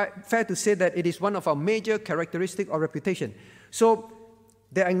fair to say that it is one of our major characteristic or reputation. So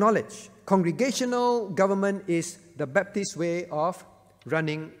they acknowledge congregational government is the Baptist way of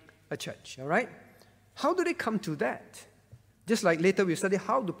running a church, all right? How do they come to that? Just like later we study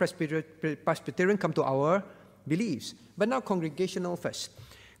how do Presbyterian come to our beliefs. But now congregational first.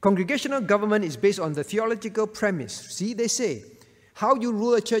 Congregational government is based on the theological premise. See, they say, how you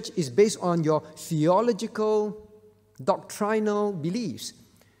rule a church is based on your theological, doctrinal beliefs.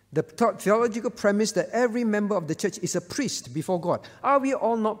 The theological premise that every member of the church is a priest before God. Are we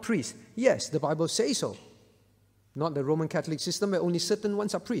all not priests? Yes, the Bible says so. Not the Roman Catholic system where only certain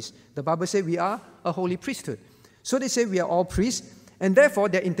ones are priests. The Bible says we are a holy priesthood. So they say we are all priests, and therefore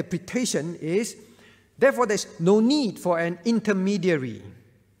their interpretation is, therefore there's no need for an intermediary,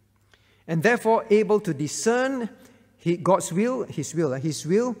 and therefore able to discern God's will, His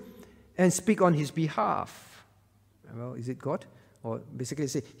will, and speak on His behalf. Well, is it God? Or basically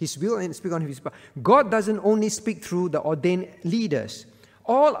say His will and speak on His behalf. God doesn't only speak through the ordained leaders.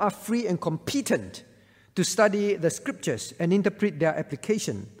 All are free and competent to study the scriptures and interpret their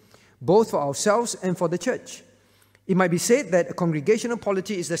application, both for ourselves and for the church. It might be said that congregational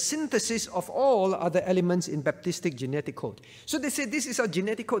polity is the synthesis of all other elements in Baptistic genetic code. So they say this is our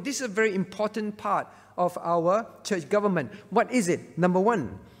genetic code. This is a very important part of our church government. What is it? Number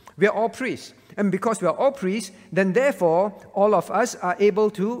one, we are all priests. And because we are all priests, then therefore all of us are able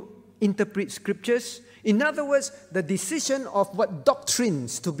to interpret scriptures. In other words, the decision of what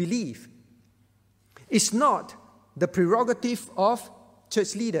doctrines to believe is not the prerogative of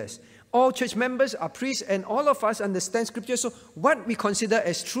church leaders. All church members are priests, and all of us understand Scripture. So what we consider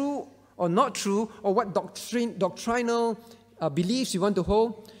as true or not true, or what doctrinal beliefs you want to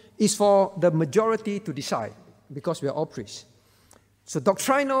hold, is for the majority to decide, because we are all priests. So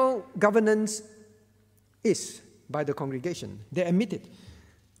doctrinal governance is by the congregation. They admit it.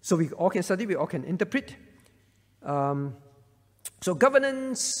 So we all can study, we all can interpret. So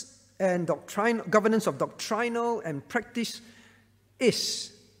governance of doctrinal and practice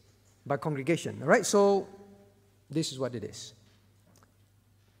is by congregation. All right, so this is what it is.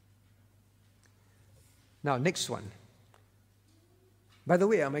 Now, next one. By the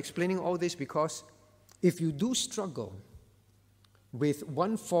way, I'm explaining all this because if you do struggle with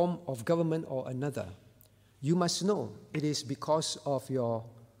one form of government or another, you must know it is because of your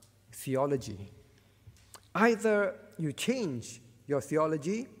theology. Either you change your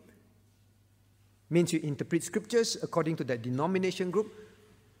theology, means you interpret scriptures according to that denomination group,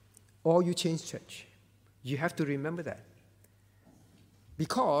 or you change church. You have to remember that.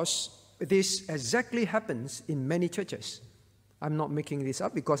 Because this exactly happens in many churches. I'm not making this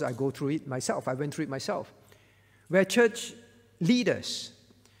up because I go through it myself. I went through it myself. Where church leaders,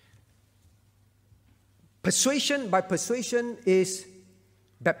 persuasion by persuasion is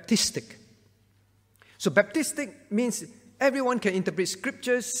Baptistic. So Baptistic means everyone can interpret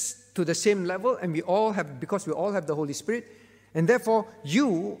scriptures to the same level, and we all have, because we all have the Holy Spirit, and therefore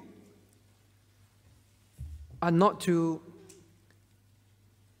you are not to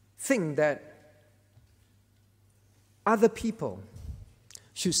think that other people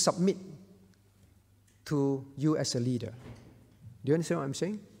should submit to you as a leader. Do you understand what I'm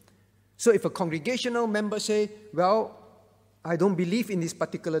saying? So if a congregational member say, well, I don't believe in this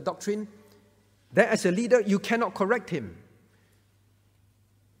particular doctrine, then as a leader, you cannot correct him.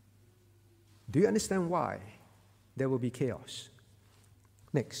 Do you understand why there will be chaos?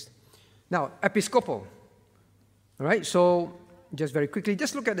 Next. Now, episcopal. All right, so just very quickly,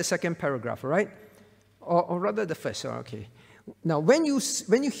 just look at the second paragraph, all right? Or rather the first, okay. Now, when you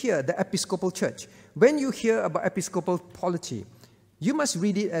hear the Episcopal Church, when you hear about episcopal polity, you must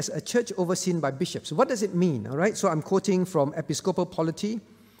read it as a church overseen by bishops. What does it mean, all right? So I'm quoting from Episcopal Polity,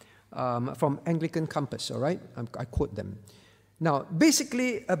 from Anglican Compass, all right? I quote them. Now,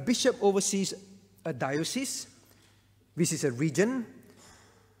 basically, a bishop oversees a diocese, which is a region,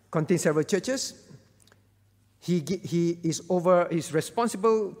 contains several churches. He is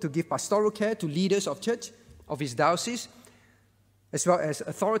responsible to give pastoral care to leaders of church, of his diocese, as well as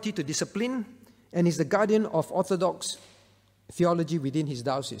authority to discipline, and is the guardian of orthodox theology within his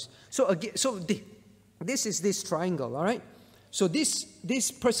diocese. So again, this is this triangle, all right? So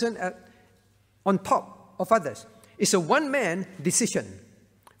this person on top of others is a one-man decision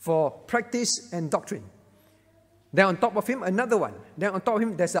for practice and doctrine. Then on top of him, another one. Then on top of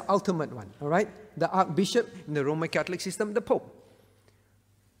him, there's the ultimate one, all right? The Archbishop in the Roman Catholic system, the Pope.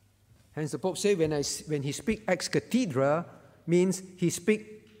 Hence the Pope say, when he speak ex cathedra, means he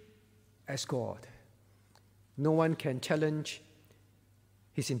speak as God. No one can challenge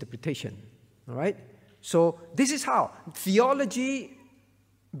his interpretation, all right? So this is how. Theology,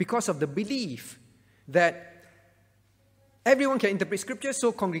 because of the belief that everyone can interpret scripture,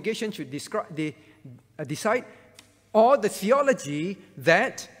 so congregation should decide, or the theology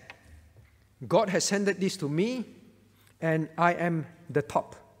that God has handed this to me and I am the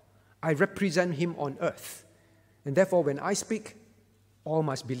top. I represent him on earth. And therefore, when I speak, all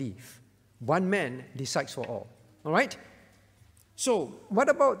must believe. One man decides for all. All right? So, what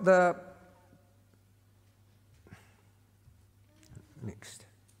about the... Next.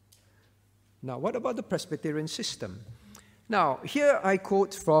 Now, what about the Presbyterian system? Now, here I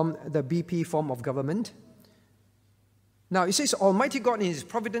quote from the BP form of government. Now, it says, Almighty God in His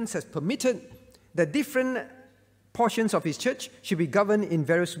providence has permitted that different portions of His church should be governed in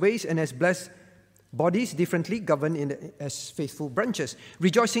various ways and has blessed bodies differently governed as faithful branches,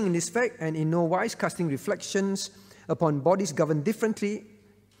 rejoicing in this fact and in no wise casting reflections upon bodies governed differently.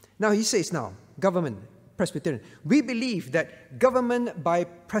 Now, he says now, government, Presbyterian. We believe that government by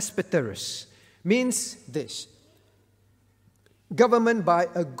presbyteros means this. Government by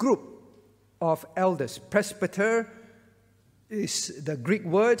a group of elders. Presbyter is the Greek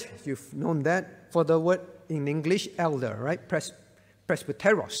word, you've known that, for the word in English, elder, right?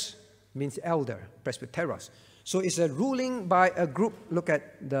 Presbyteros means elder, presbyteros. So it's a ruling by a group, look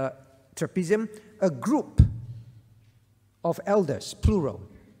at the trapezium, a group of elders, plural.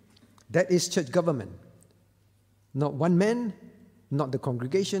 That is church government. Not one man, not the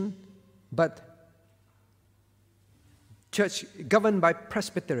congregation, but church governed by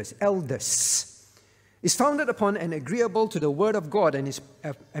presbyteros, elders. Is founded upon and agreeable to the Word of God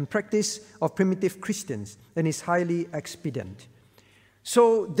and practice of primitive Christians, and is highly expedient.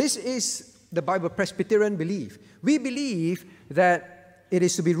 So this is the Bible-Presbyterian belief. We believe that it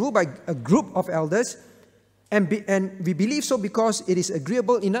is to be ruled by a group of elders, and we believe so because it is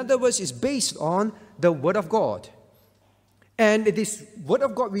agreeable. In other words, it's based on the Word of God. And this Word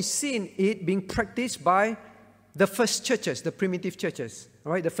of God, we've seen it being practiced by the first churches, the primitive churches,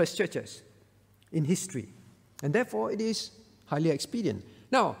 all right, the first churches in history. And therefore, it is highly expedient.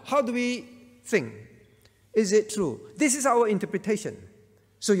 Now, how do we think? Is it true? This is our interpretation.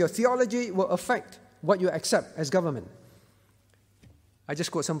 So your theology will affect what you accept as government. I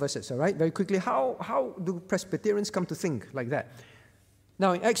just quote some verses, all right? Very quickly, how do Presbyterians come to think like that?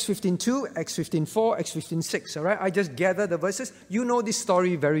 Now, in Acts 15:2, Acts 15:4, Acts 15:6, all right? I just gather the verses. You know this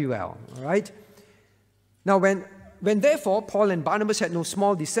story very well, all right? Now, when therefore Paul and Barnabas had no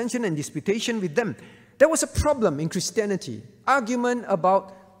small dissension and disputation with them, there was a problem in Christianity, argument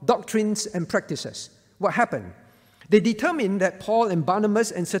about doctrines and practices. What happened? They determined that Paul and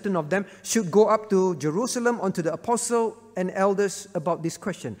Barnabas and certain of them should go up to Jerusalem unto the apostle and elders about this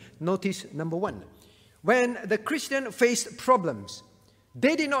question. Notice number one. When the Christian faced problems,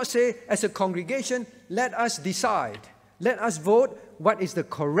 they did not say, as a congregation, let us decide. Let us vote what is the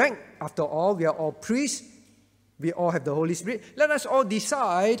correct. After all, we are all priests. We all have the Holy Spirit. Let us all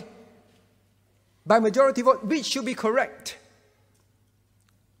decide by majority vote which should be correct.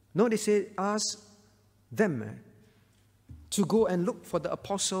 No, they say, ask them to go and look for the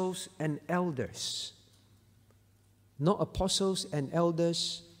apostles and elders. Not apostles and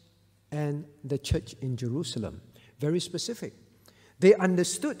elders and the church in Jerusalem. Very specific. They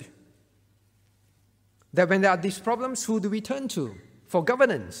understood that when there are these problems, who do we turn to for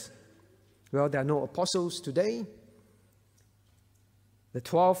governance? Well, there are no apostles today. The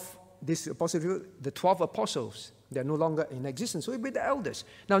 12 apostles, they are no longer in existence. So it will be the elders.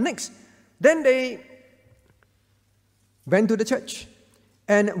 Now next, then they went to the church.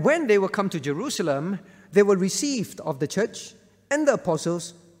 And when they will come to Jerusalem, they were received of the church and the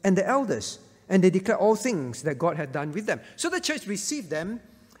apostles and the elders. And they declare all things that God had done with them. So the church received them.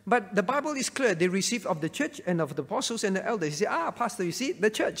 But the Bible is clear. They received of the church and of the apostles and the elders. You say, Pastor, you see, the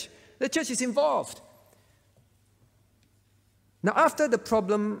church is involved. Now, after the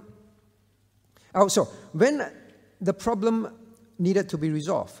problem, when the problem needed to be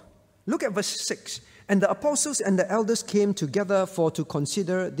resolved, look at verse 6. And the apostles and the elders came together to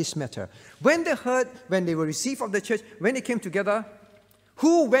consider this matter. When they heard, when they were received of the church, when they came together,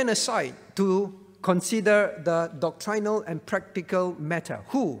 who went aside to consider the doctrinal and practical matter?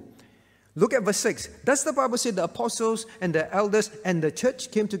 Who? Look at verse 6. Does the Bible say the apostles and the elders and the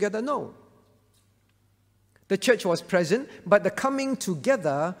church came together? No. The church was present, but the coming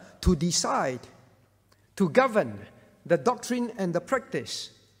together to decide, to govern the doctrine and the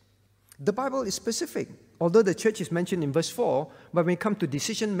practice. The Bible is specific. Although the church is mentioned in verse 4, but when it comes to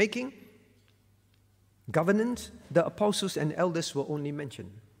decision making, governance, the apostles and elders were only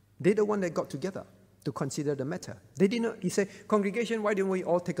mentioned. They're the one that got together to consider the matter. They did not, he said, congregation, why don't we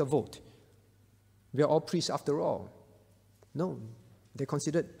all take a vote? We are all priests after all. No, they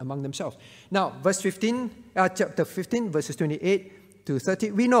considered among themselves. Now, chapter 15, verses 28 to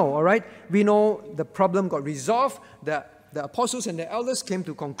 30, we know, all right? We know the problem got resolved. The apostles and the elders came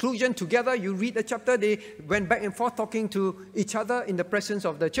to conclusion together. You read the chapter, they went back and forth talking to each other in the presence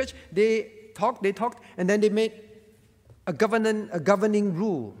of the church. They talked, and then they made a governing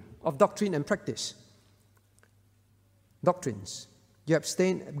rule of doctrine and practice. Doctrines. You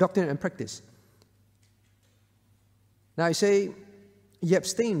abstain, doctrine and practice. Now I say, you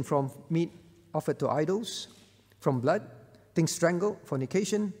abstain from meat offered to idols, from blood, things strangled,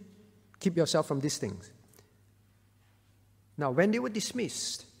 fornication. Keep yourself from these things. Now, when they were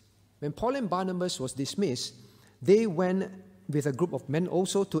dismissed, when Paul and Barnabas was dismissed, they went with a group of men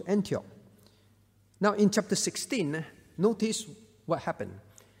also to Antioch. Now, in chapter 16, notice what happened.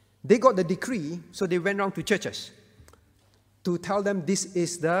 They got the decree, so they went around to churches to tell them this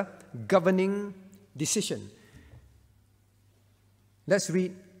is the governing decision. Let's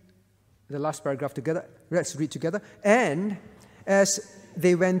read the last paragraph together. Let's read together. And as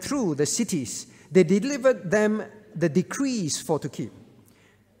they went through the cities, they delivered them the decrees for to keep,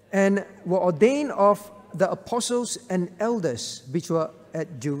 and were ordained of the apostles and elders which were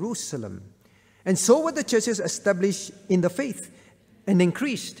at Jerusalem. And so were the churches established in the faith and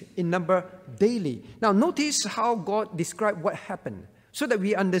increased in number daily. Now notice how God described what happened so that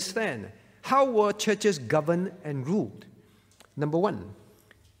we understand how were churches governed and ruled. Number one,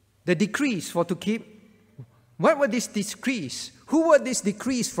 the decrees for to keep. What were these decrees? Who were these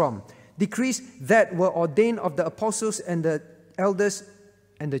decrees from? Decrees that were ordained of the apostles and the elders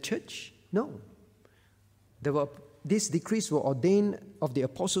and the church? No. These decrees were ordained of the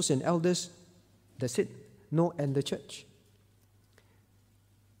apostles and elders. That's it. No, and the church.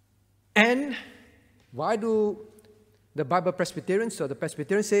 And why do the Bible-Presbyterians or the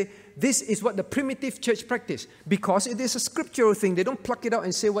Presbyterians say this is what the primitive church practiced? Because it is a scriptural thing. They don't pluck it out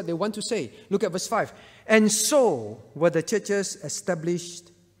and say what they want to say. Look at verse 5. And so were the churches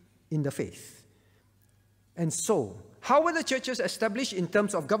established in the faith. And so, how were the churches established in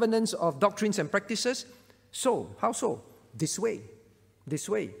terms of governance of doctrines and practices? So, how so? This way. This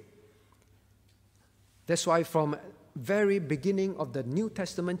way. That's why from very beginning of the New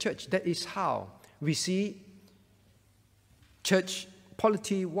Testament church, that is how we see church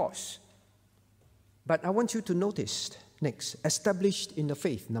polity was. But I want you to notice next, established in the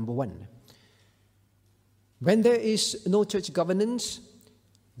faith, number one. When there is no church governance,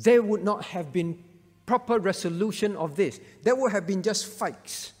 there would not have been proper resolution of this. There would have been just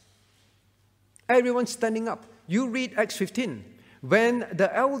fights. Everyone standing up. You read Acts 15. When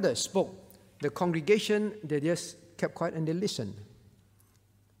the elders spoke, the congregation, they just kept quiet and they listened.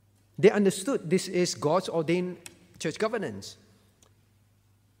 They understood this is God's ordained church governance.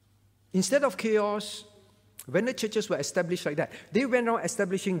 Instead of chaos, when the churches were established like that, they went around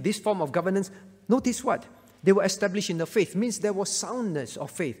establishing this form of governance. Notice what? They were established in the faith. Means there was soundness of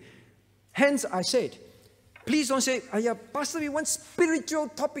faith. Hence, I said, please don't say, Pastor, we want spiritual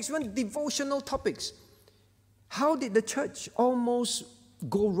topics, we want devotional topics. How did the church almost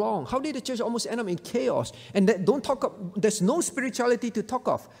go wrong? How did the church almost end up in chaos? And there's no spirituality to talk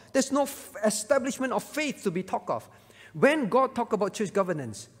of. There's no establishment of faith to be talked of. When God talks about church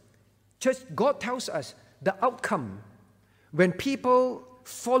governance, God tells us the outcome when people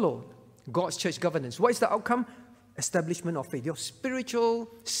follow God's church governance. What is the outcome? Establishment of faith. Your spiritual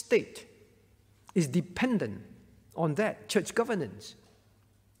state is dependent on that church governance.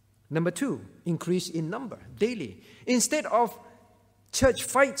 Number two, increase in number daily. Instead of church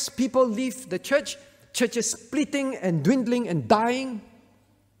fights, people leave the church, churches splitting and dwindling and dying,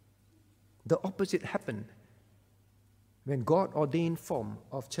 the opposite happened when God ordained form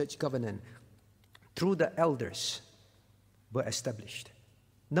of church governance through the elders were established.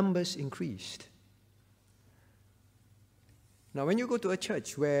 Numbers increased. Now, when you go to a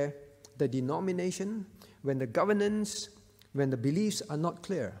church where the denomination, when the governance, when the beliefs are not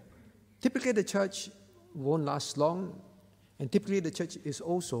clear, typically the church won't last long, and typically the church is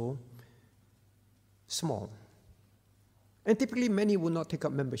also small. And typically many will not take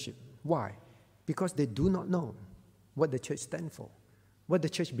up membership. Why? Because they do not know what the church stands for, what the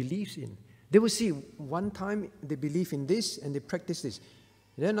church believes in. They will see one time they believe in this and they practice this.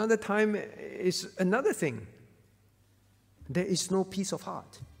 Then another time is another thing. There is no peace of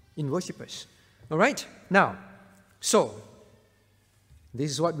heart in worshippers. All right? Now, so,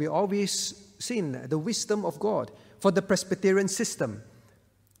 this is what we always seen, the wisdom of God for the Presbyterian system.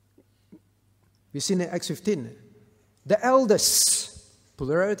 We've seen in Acts 15. The elders,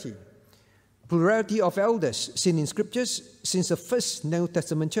 plurality. Plurality of elders seen in scriptures since the first New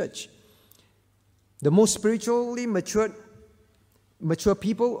Testament church. The most spiritually mature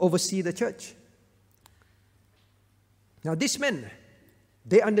people oversee the church. Now these men,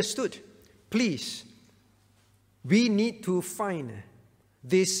 they understood, please, we need to find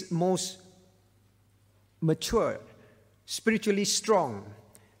this most mature, spiritually strong,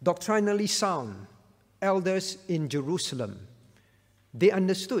 doctrinally sound elders in Jerusalem. They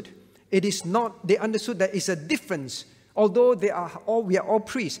understood. They understood that it's a difference Although we are all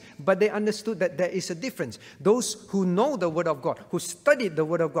priests, but they understood that there is a difference. Those who know the Word of God, who studied the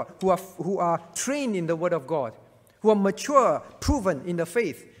Word of God, who are trained in the Word of God, who are mature, proven in the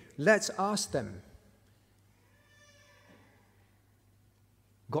faith, let's ask them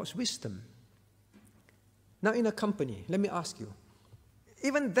God's wisdom. Now in a company, let me ask you,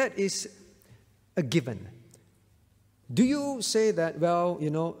 even that is a given. Do you say that, well,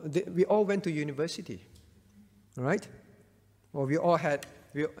 we all went to university, all right? Or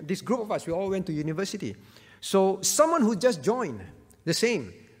this group of us, we all went to university. So someone who just joined, the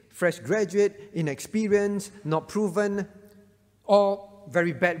same, fresh graduate, inexperienced, not proven, or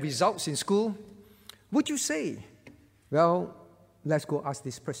very bad results in school, would you say, well, let's go ask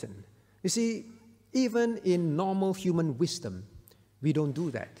this person? You see, even in normal human wisdom, we don't do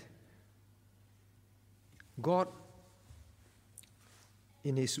that. God,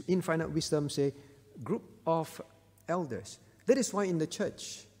 in His infinite wisdom, say, group of elders. That is why in the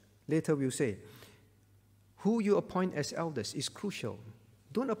church, later we'll say, who you appoint as elders is crucial.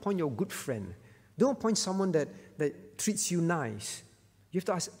 Don't appoint your good friend. Don't appoint someone that treats you nice. You have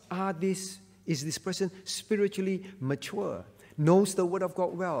to ask, is this person spiritually mature? Knows the Word of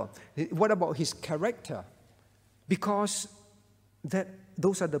God well? What about his character? Because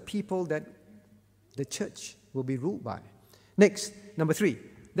those are the people that the church will be ruled by. Next, number 3,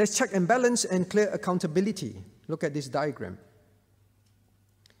 there's check and balance and clear accountability. Look at this diagram.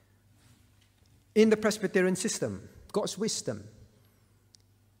 In the Presbyterian system, God's wisdom,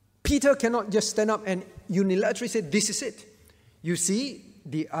 Peter cannot just stand up and unilaterally say, this is it. You see,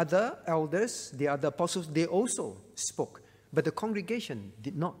 the other elders, the other apostles, they also spoke. But the congregation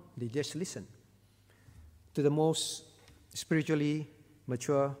did not. They just listened to the most spiritually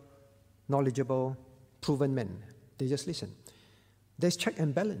mature, knowledgeable, proven men. They just listened. There's check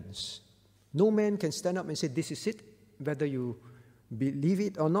and balance. No man can stand up and say, this is it. Whether you believe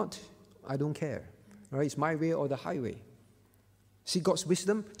it or not, I don't care. All right, it's my way or the highway. See God's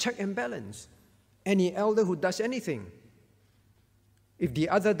wisdom? Check and balance. Any elder who does anything, if the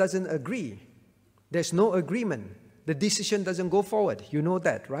other doesn't agree, there's no agreement. The decision doesn't go forward. You know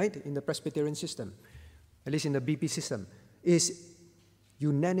that, right? In the Presbyterian system, at least in the BP system, is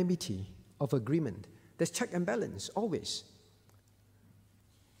unanimity of agreement. There's check and balance, always.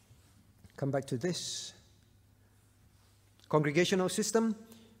 Come back to this. Congregational system.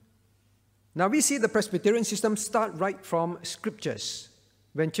 Now we see the Presbyterian system start right from scriptures,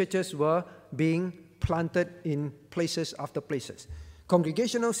 when churches were being planted in places after places.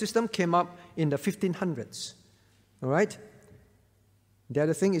 Congregational system came up in the 1500s. All right? The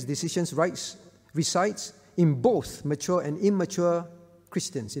other thing is decisions resides in both mature and immature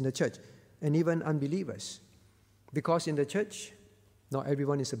Christians in the church, and even unbelievers. Because in the church, not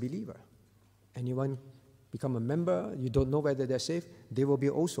everyone is a believer. Anyone become a member, you don't know whether they're saved, they will be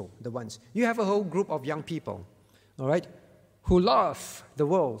also the ones. You have a whole group of young people, all right, who love the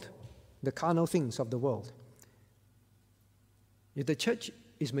world, the carnal things of the world. If the church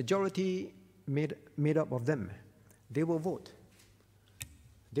is majority made up of them, they will vote.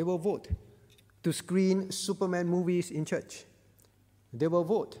 They will vote to screen Superman movies in church. They will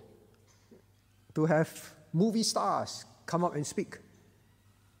vote to have movie stars come up and speak.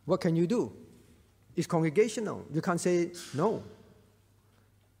 What can you do? It's congregational. You can't say no.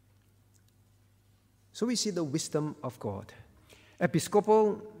 So we see the wisdom of God.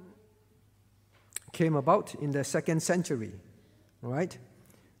 Episcopal came about in the 2nd century. All right?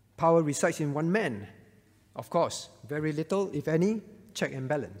 Power resides in one man. Of course, very little, if any, check and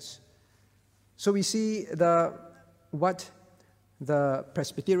balance. So we see what the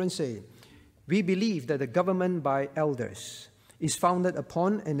Presbyterians say. We believe that the government by elders is founded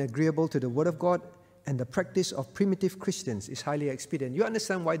upon and agreeable to the Word of God, and the practice of primitive Christians is highly expedient. You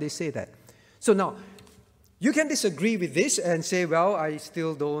understand why they say that? So now, you can disagree with this and say, well, I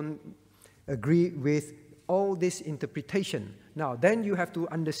still don't agree with all this interpretation. Now, then you have to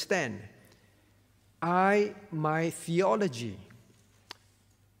understand, my theology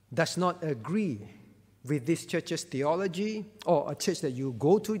does not agree with this church's theology or a church that you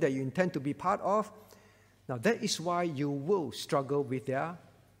go to, that you intend to be part of. Now, that is why you will struggle with their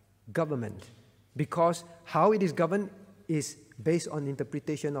government, because how it is governed is based on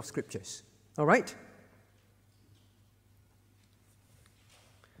interpretation of scriptures. All right?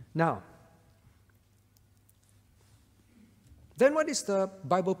 Now, then what is the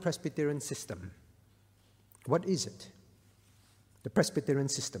Bible-Presbyterian system? What is it? The Presbyterian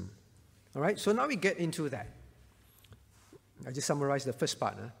system. All right? So now we get into that. I just summarized the first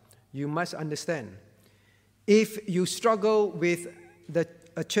part. You must understand, if you struggle with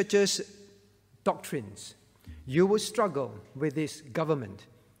a church's doctrines, you will struggle with this government.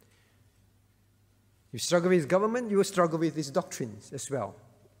 You struggle with government, you will struggle with these doctrines as well.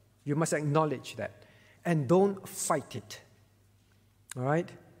 You must acknowledge that. And don't fight it. All right?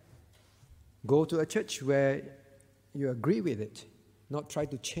 Go to a church where you agree with it, not try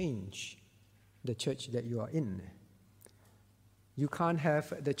to change the church that you are in. You can't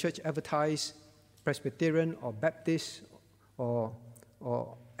have the church advertise Presbyterian or Baptist or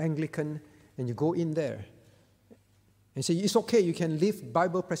Anglican, and you go in there and say, it's okay, you can leave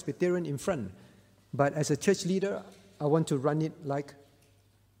Bible-Presbyterian in front, but as a church leader, I want to run it like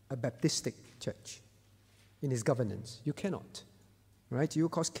a Baptistic church in its governance. You cannot, right? You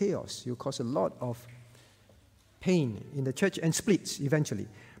cause chaos. You cause a lot of pain in the church and splits eventually.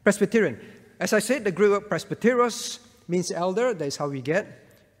 Presbyterian. As I said, the Greek word presbyteros means elder. That is how we get.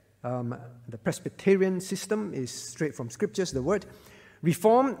 The Presbyterian system is straight from Scriptures, the word.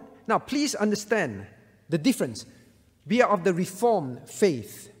 Reform. Now, please understand the difference. We are of the Reformed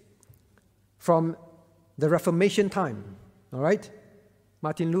faith from the Reformation time. All right?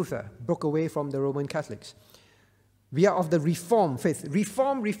 Martin Luther broke away from the Roman Catholics. We are of the Reformed faith.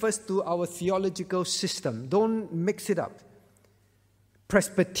 Reform refers to our theological system. Don't mix it up.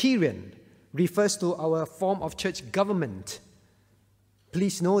 Presbyterian refers to our form of church government.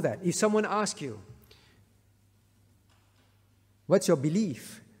 Please know that. If someone asks you, what's your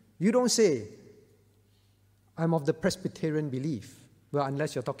belief? You don't say, I'm of the Presbyterian belief. Well,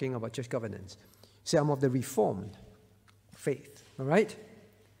 unless you're talking about church governance. Say, I'm of the Reformed faith. All right?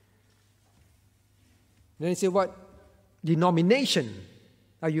 Then you say, what denomination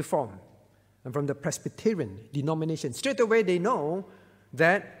are you from? I'm from the Presbyterian denomination. Straight away, they know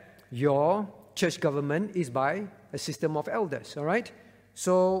that your church government is by a system of elders, all right?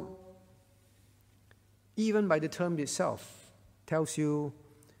 So, even by the term itself, tells you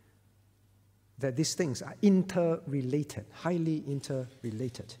that these things are interrelated, highly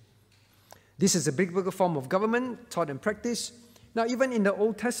interrelated. This is a biblical form of government, taught and practiced. Now, even in the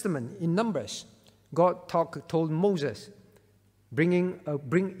Old Testament, in Numbers, God told Moses, bring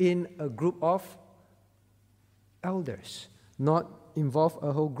in a group of elders, not involve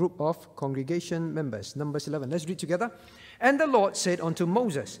a whole group of congregation members. Numbers 11. Let's read together. And the Lord said unto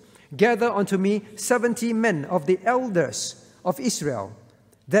Moses, gather unto me 70 men of the elders of Israel,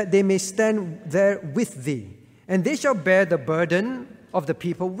 that they may stand there with thee, and they shall bear the burden of the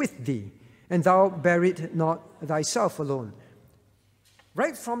people with thee, and thou bear it not thyself alone.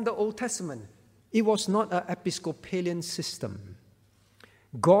 Right from the Old Testament, it was not an Episcopalian system.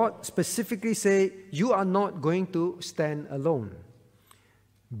 God specifically said, you are not going to stand alone.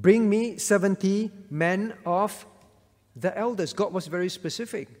 Bring me 70 men of the elders. God was very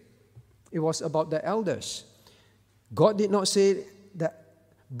specific. It was about the elders. God did not say that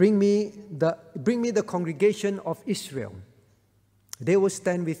bring me the congregation of Israel. They will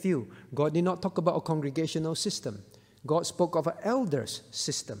stand with you. God did not talk about a congregational system. God spoke of an elders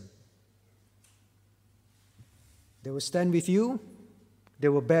system. They will stand with you. They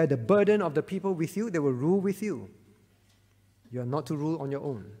will bear the burden of the people with you. They will rule with you. You are not to rule on your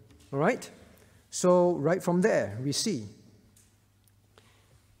own. All right? So, right from there, we see.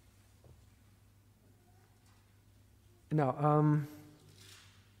 Now,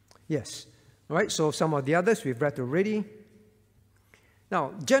 yes. All right, so some of the others we've read already.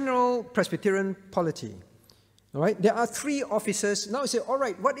 Now, general Presbyterian polity. All right, there are 3 officers. Now you say, all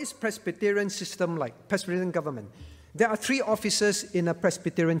right, what is Presbyterian system like? Presbyterian government. There are 3 officers in a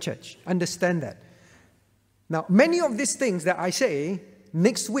Presbyterian church. Understand that. Now, many of these things that I say,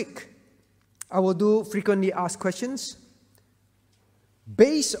 next week, I will do frequently asked questions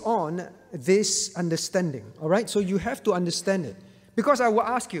based on this understanding. All right, so you have to understand it. Because I will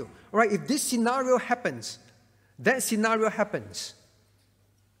ask you, all right, if this scenario happens, that scenario happens,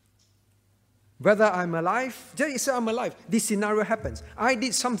 whether I'm alive, just say I'm alive, this scenario happens. I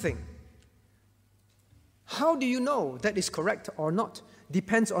did something. How do you know that is correct or not?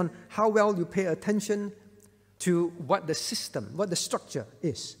 Depends on how well you pay attention to what the system, what the structure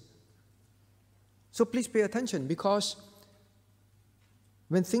is. So please pay attention, because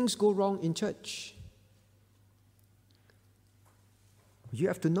when things go wrong in church, you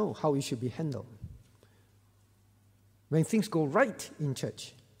have to know how it should be handled. When things go right in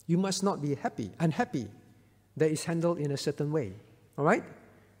church, you must not be unhappy that it's handled in a certain way. All right?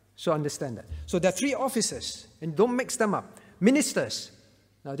 So understand that. So there are 3 officers, and don't mix them up. Ministers.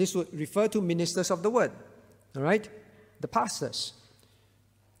 Now this would refer to ministers of the word. All right? The pastors.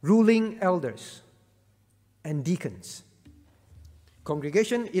 Ruling elders. And deacons.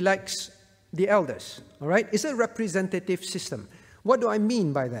 Congregation elects the elders. All right? It's a representative system. What do I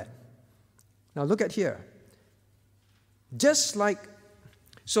mean by that? Now look at here. Just like,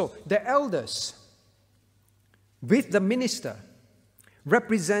 so the elders with the minister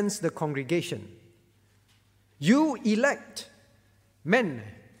represents the congregation. You elect men.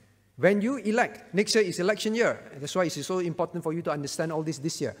 When you elect, next year is election year. That's why it's so important for you to understand all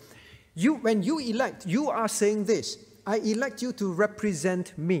this year. When you elect, you are saying this: I elect you to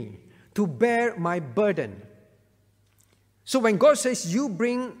represent me, to bear my burden. So when God says you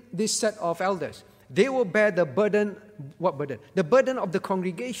bring this set of elders, they will bear the burden. What burden? The burden of the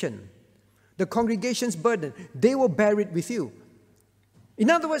congregation. The congregation's burden. They will bear it with you. In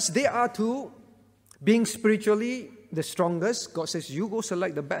other words, they are to, being spiritually the strongest, God says you go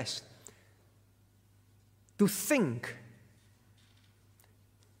select the best. To think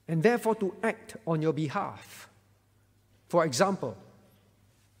and therefore to act on your behalf. For example,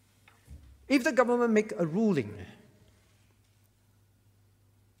 if the government make a ruling,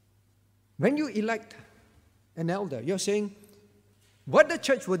 when you elect an elder, you're saying, what the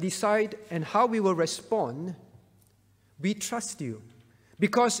church will decide and how we will respond, we trust you.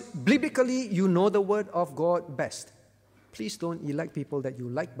 Because biblically, you know the word of God best. Please don't elect people that you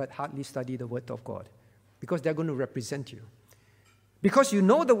like but hardly study the word of God, because they're going to represent you. Because you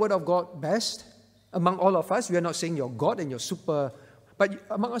know the word of God best, among all of us, we are not saying you're God and you're super, but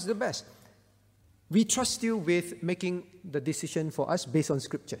among us the best. We trust you with making the decision for us based on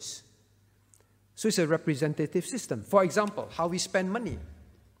scriptures. So it's a representative system. For example, how we spend money.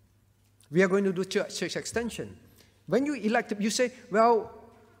 We are going to do church extension. When you elect, you say, well,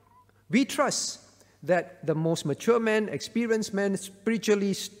 we trust that the most mature men, experienced men,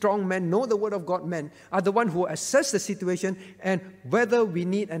 spiritually strong men, know the word of God men, are the ones who assess the situation and whether we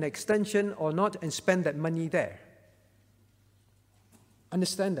need an extension or not and spend that money there.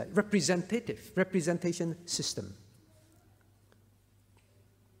 Understand that? Representation system.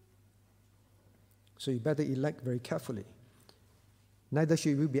 So you better elect very carefully. Neither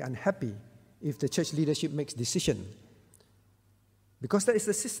should we be unhappy if the church leadership makes decision, because that is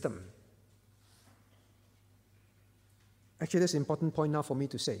the system. Actually, that's an important point now for me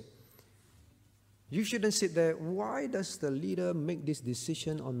to say. You shouldn't sit there, why does the leader make this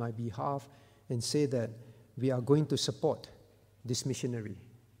decision on my behalf and say that we are going to support this missionary?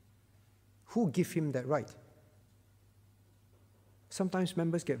 Who gave him that right? Sometimes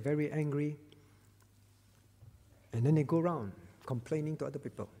members get very angry and then they go around complaining to other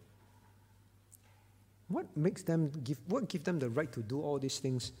people. What gives them the right to do all these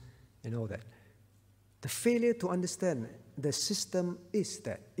things and all that? The failure to understand the system is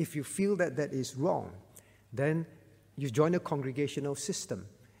that if you feel that that is wrong, then you join a congregational system.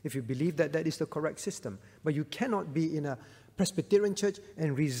 If you believe that that is the correct system. But you cannot be in a Presbyterian church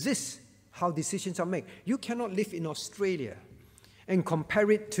and resist how decisions are made. You cannot live in Australia and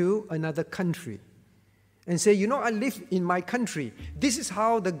compare it to another country and say, you know, I live in my country. This is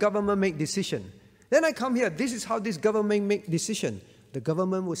how the government make decision. Then I come here. This is how this government make decision. The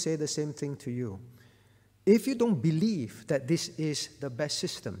government will say the same thing to you. If you don't believe that this is the best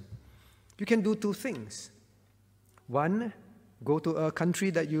system, you can do two things. One, go to a country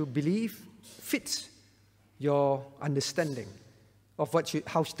that you believe fits your understanding of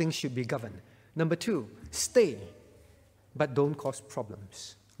how things should be governed. Number two, stay, but don't cause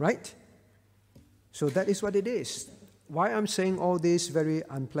problems, right? So that is what it is. Why I'm saying all this very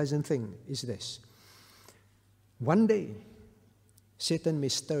unpleasant thing is this. One day, Satan may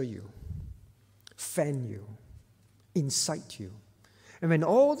stir you, fan you, incite you. And when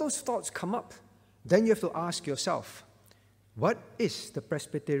all those thoughts come up, then you have to ask yourself, what is the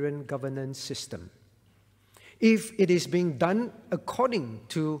Presbyterian governance system? If it is being done according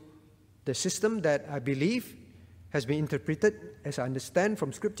to the system that I believe has been interpreted, as I understand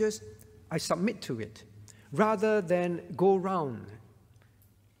from scriptures, I submit to it, rather than go around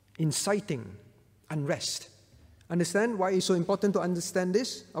inciting unrest. Understand why it's so important to understand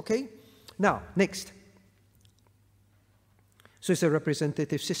this? Okay? Now, next. So it's a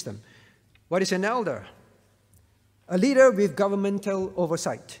representative system. What is an elder? A leader with governmental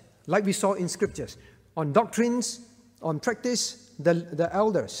oversight, like we saw in scriptures. On doctrines, on practice, the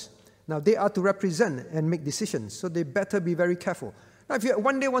elders. Now, they are to represent and make decisions, so they better be very careful. Now, if you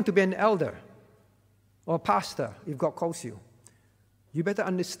one day want to be an elder or pastor, if God calls you, you better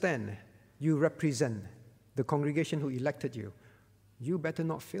understand you represent the congregation who elected you. You better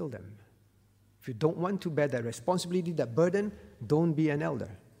not fail them. If you don't want to bear that responsibility, that burden, don't be an elder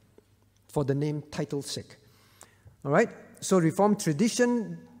for the name title sake. All right? So Reformed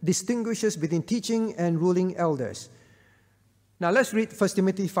tradition distinguishes between teaching and ruling elders. Now let's read 1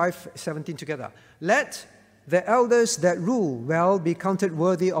 Timothy 5:17 together. Let the elders that rule well be counted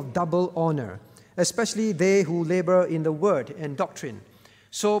worthy of double honor, especially they who labor in the word and doctrine.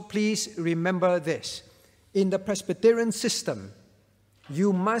 So please remember this. In the Presbyterian system,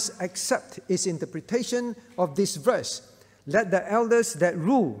 you must accept its interpretation of this verse. Let the elders that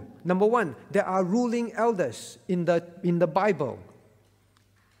rule. Number one, there are ruling elders in the Bible.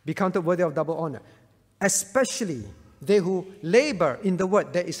 Be counted worthy of double honor. Especially they who labor in the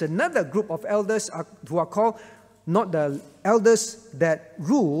word. There is another group of elders who are called not the elders that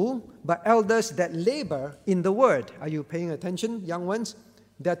rule, but elders that labor in the word. Are you paying attention, young ones?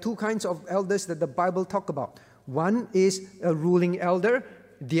 There are two kinds of elders that the Bible talks about. One is a ruling elder.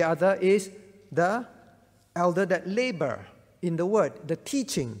 The other is the elder that labor in the word, the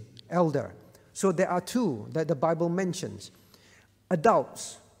teaching elder. So there are two that the Bible mentions.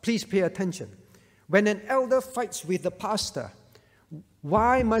 Adults, please pay attention. When an elder fights with the pastor,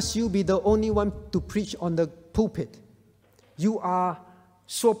 why must you be the only one to preach on the pulpit? You are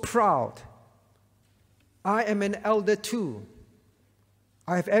so proud. I am an elder too.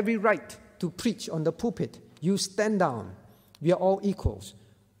 I have every right to preach on the pulpit. You stand down. We are all equals.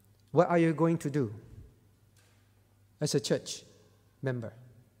 What are you going to do as a church member?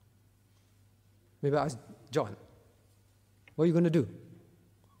 Maybe ask John. What are you going to do?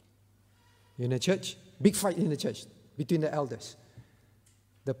 You're in a church, big fight in the church between the elders.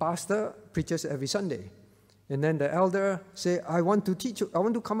 The pastor preaches every Sunday. And then the elder say, I want to teach, I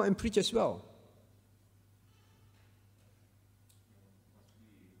want to come out and preach as well.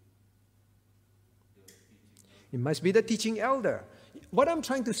 It must be the teaching elder. What I'm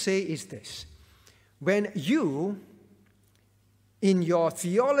trying to say is this. When you, in your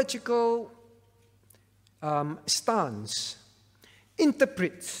theological stance,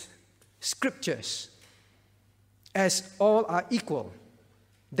 interpret scriptures as all are equal,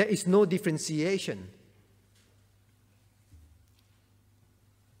 there is no differentiation.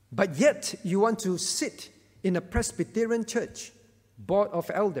 But yet, you want to sit in a Presbyterian church, board of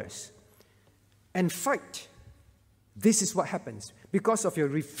elders, and fight. This is what happens. Because of your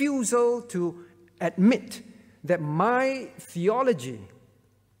refusal to admit that my theology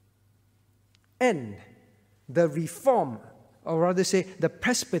and the reform, or rather say, the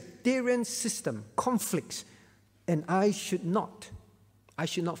Presbyterian system conflicts, and I should not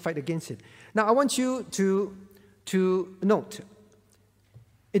fight against it. Now, I want you to note,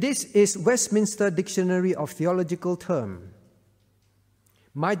 it is Westminster Dictionary of Theological Term.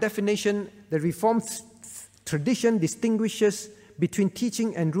 My definition, the Reformed tradition distinguishes between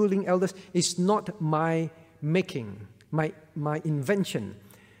teaching and ruling elders, is not my making, my invention.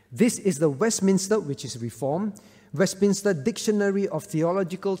 This is the Westminster, which is Reformed, Westminster Dictionary of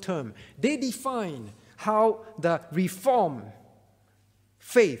Theological Term. They define how the Reformed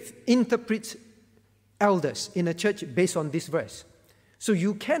faith interprets elders in a church based on this verse. So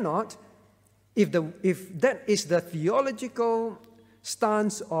you cannot, if that is the theological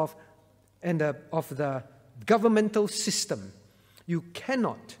stance of the governmental system, you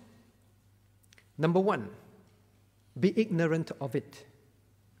cannot, number one, be ignorant of it.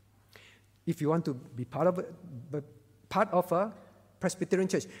 If you want to be part of a Presbyterian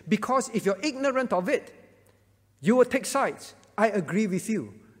church. Because if you're ignorant of it, you will take sides. I agree with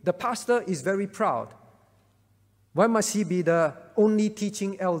you. The pastor is very proud. Why must he be the only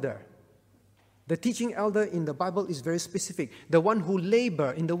teaching elder? The teaching elder in the Bible is very specific. The one who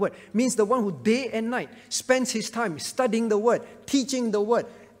labor in the word means the one who day and night spends his time studying the word, teaching the word,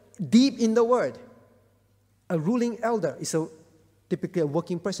 deep in the word. A ruling elder is typically a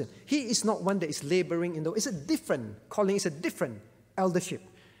working person. He is not one that is laboring in the word. It's a different calling. It's a different eldership.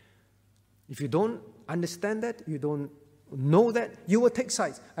 If you don't understand that, you don't know that, you will take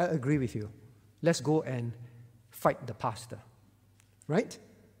sides. I agree with you. Let's go and fight the pastor. Right?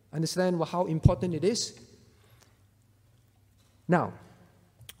 Understand how important it is? Now,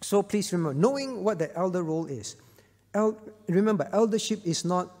 so please remember, knowing what the elder role is. Remember, eldership is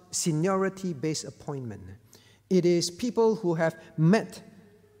not seniority-based appointment. It is people who have met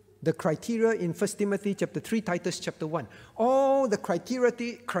the criteria in 1 Timothy chapter 3, Titus chapter 1. All the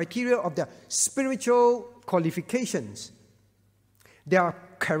criteria of their spiritual qualifications, their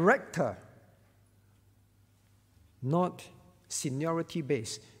character, not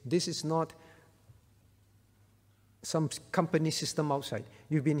seniority-based. This is not some company system outside.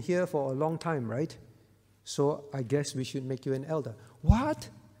 You've been here for a long time, right? So I guess we should make you an elder. What?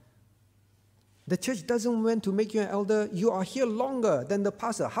 The church doesn't want to make you an elder. You are here longer than the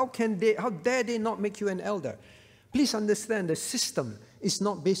pastor. How dare they not make you an elder? Please understand, the system is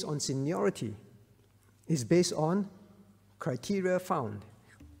not based on seniority. It's based on criteria found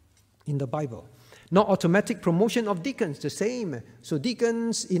in the Bible. Not automatic promotion of deacons, the same. So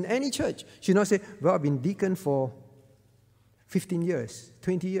deacons in any church should not say, well, I've been deacon for 15 years,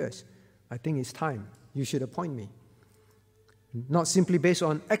 20 years. I think it's time. You should appoint me. Not simply based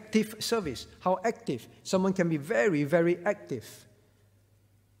on active service. How active? Someone can be very, very active.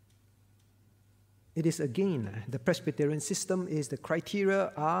 It is again, the Presbyterian system is the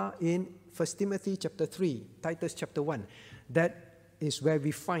criteria are in 1 Timothy chapter 3, Titus chapter 1. That is where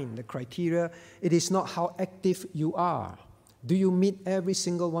we find the criteria. It is not how active you are. Do you meet every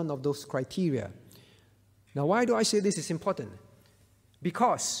single one of those criteria? Now, why do I say this is important?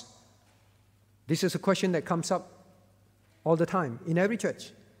 Because this is a question that comes up all the time in every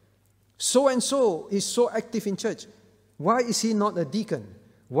church. So-and-so is so active in church. Why is he not a deacon?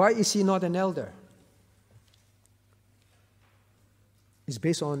 Why is he not an elder? It's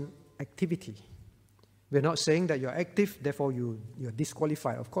based on activity. We're not saying that you're active, therefore you're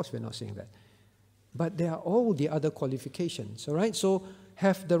disqualified. Of course, we're not saying that. But there are all the other qualifications, all right? So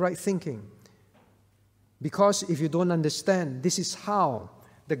have the right thinking. Because if you don't understand, this is how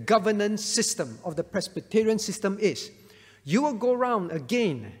the governance system of the Presbyterian system is. You will go around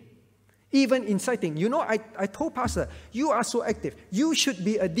again, even inciting. You know, I told Pastor, you are so active. You should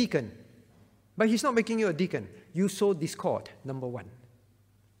be a deacon. But he's not making you a deacon. You sow discord, number one.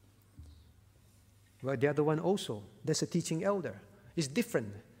 Well, the other one also, there's a teaching elder. It's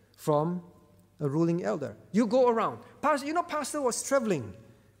different from a ruling elder. You go around. Pastor, you know, Pastor was traveling.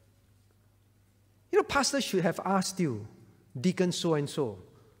 You know, Pastor should have asked you, deacon so-and-so,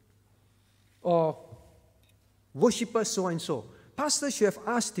 or worshiper so-and-so. Pastor should have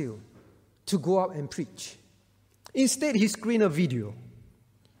asked you to go out and preach. Instead, he screened a video.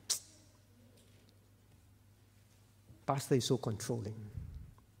 Pastor is so controlling.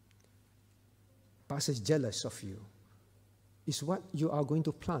 Pastor is jealous of you. Is what you are going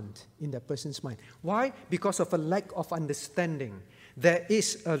to plant in that person's mind. Why? Because of a lack of understanding. There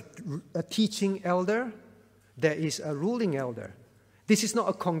is a teaching elder. There is a ruling elder. This is not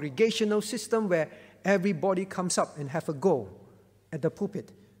a congregational system where everybody comes up and have a go at the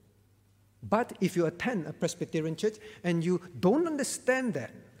pulpit. But if you attend a Presbyterian church and you don't understand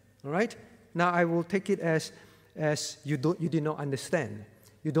that, all right? Now I will take it as you did not understand.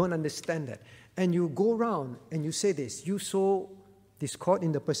 You don't understand that. And you go around and you say this, you sow discord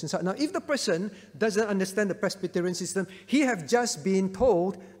in the person's heart. Now, if the person doesn't understand the Presbyterian system, he have just been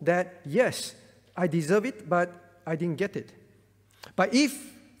told that, yes, I deserve it, but I didn't get it. But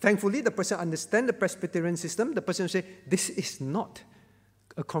if, thankfully, the person understands the Presbyterian system, the person will say, this is not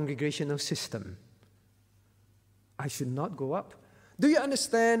a congregational system. I should not go up. Do you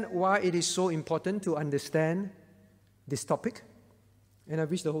understand why it is so important to understand this topic? And I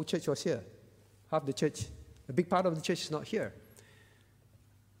wish the whole church was here. Half the church, a big part of the church is not here.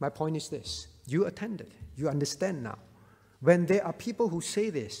 My point is this. You attended. You understand now. When there are people who say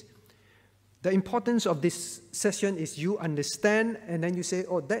this, the importance of this session is you understand and then you say,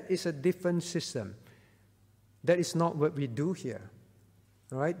 oh, that is a different system. That is not what we do here.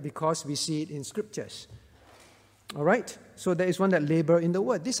 All right? Because we see it in scriptures. All right? So there is one that labor in the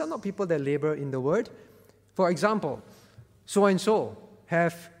word. These are not people that labor in the word. For example, so-and-so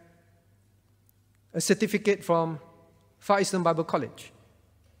have a certificate from Far Eastern Bible College.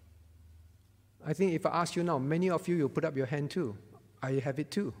 I think if I ask you now, many of you will put up your hand too. I have it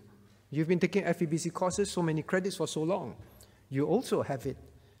too. You've been taking FEBC courses, so many credits for so long. You also have it.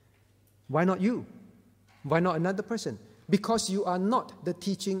 Why not you? Why not another person? Because you are not the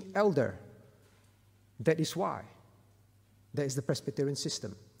teaching elder. That is why. That is the Presbyterian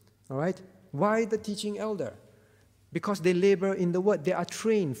system. All right? Why the teaching elder? Because they labor in the word. They are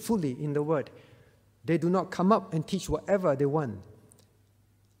trained fully in the word. They do not come up and teach whatever they want.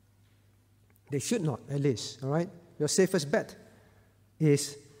 They should not, at least. All right? Your safest bet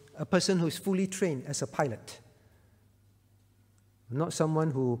is a person who is fully trained as a pilot. Not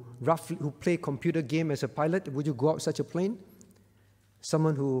someone who play computer game as a pilot. Would you go out such a plane?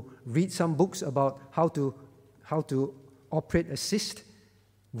 Someone who reads some books about how to operate a cyst.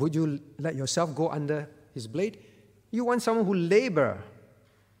 Would you let yourself go under his blade? You want someone who labor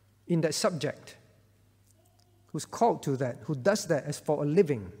in that subject, who's called to that, who does that as for a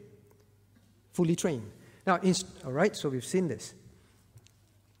living, fully trained. Now, all right, so we've seen this.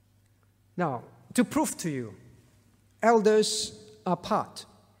 Now, to prove to you, elders are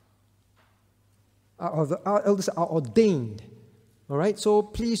elders are ordained. All right, so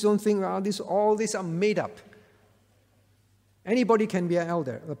please don't think all these are made up. Anybody can be an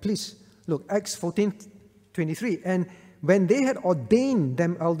elder. Please look, Acts 14:23. And when they had ordained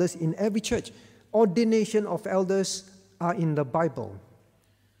them elders in every church, ordination of elders are in the Bible.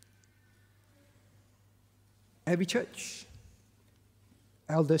 Every church,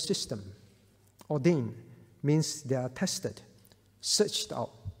 elder system, ordained, means they are tested, searched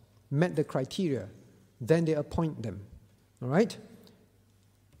out, met the criteria, then they appoint them. All right?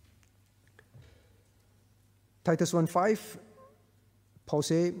 Titus 1:5, Paul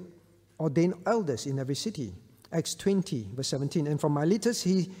says, ordain elders in every city. Acts 20, verse 17, and from Miletus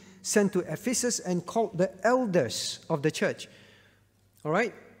he sent to Ephesus and called the elders of the church. All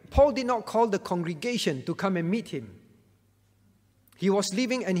right? Paul did not call the congregation to come and meet him. He was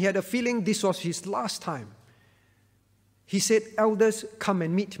leaving and he had a feeling this was his last time. He said, elders, come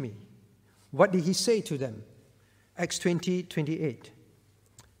and meet me. What did he say to them? Acts 20:28.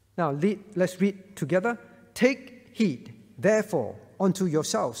 Now, let's read together. Take heed, therefore, unto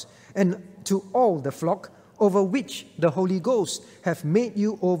yourselves and to all the flock over which the Holy Ghost hath made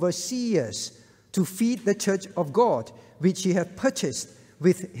you overseers to feed the church of God, which he hath purchased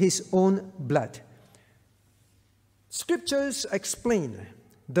with his own blood. Scriptures explain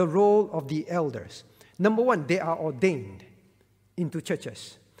the role of the elders. Number one, they are ordained into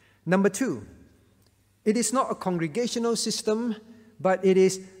churches. Number two, it is not a congregational system, but it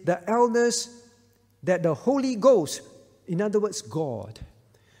is the elders that the Holy Ghost, in other words, God,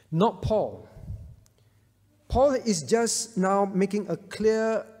 not Paul. Paul is just now making a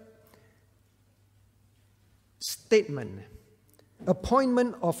clear statement.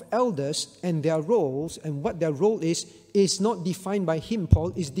 Appointment of elders and their roles and what their role is not defined by him,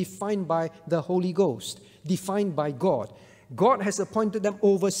 Paul, is defined by the Holy Ghost, defined by God. God has appointed them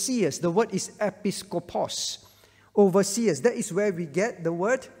overseers. The word is episkopos, overseers. That is where we get the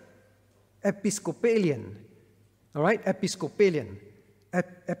word Episcopalian. All right, Episcopalian,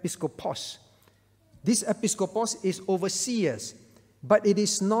 episkopos. This episkopos is overseers, but it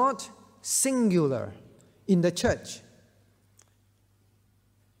is not singular in the church.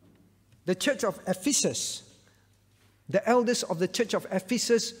 The church of Ephesus, the elders of the church of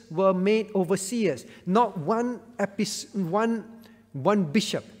Ephesus were made overseers, not one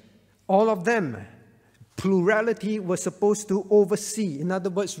bishop. All of them, plurality, were supposed to oversee, in other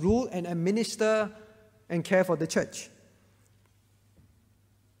words, rule and administer and care for the church.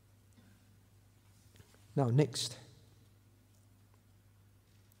 Now, next.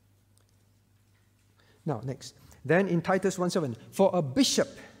 Then in Titus 1:7, for a bishop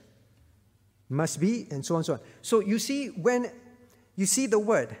must be, and so on and so on. So you see, when you see the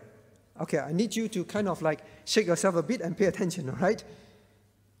word, okay, I need you to kind of like shake yourself a bit and pay attention, all right?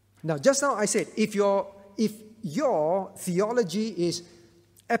 Now, just now I said, if your theology is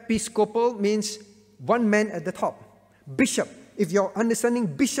episcopal, means one man at the top. Bishop, if your understanding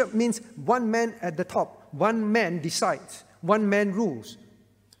bishop means one man at the top, one man decides, one man rules.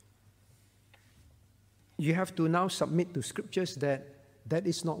 You have to now submit to scriptures that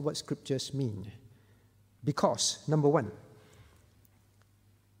is not what scriptures mean. Because, number one,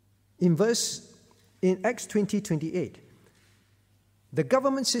 in Acts 20:28, the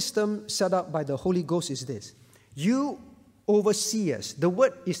government system set up by the Holy Ghost is this. You overseers, the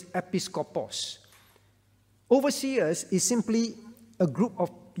word is episkopos. Overseers is simply a group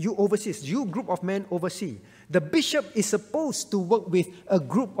of you overseers. You group of men oversee. The bishop is supposed to work with a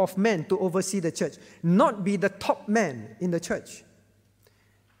group of men to oversee the church, not be the top man in the church.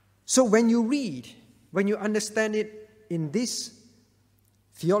 So when you read, when you understand it in this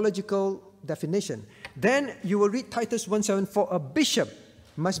theological definition, then you will read Titus 1:7, for a bishop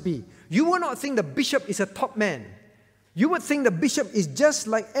must be. You will not think the bishop is a top man. You would think the bishop is just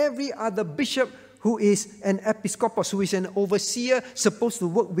like every other bishop who is an episcopos, who is an overseer, supposed to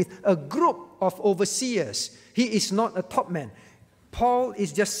work with a group of overseers. He is not a top man. Paul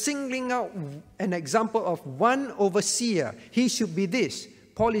is just singling out an example of one overseer. He should be this.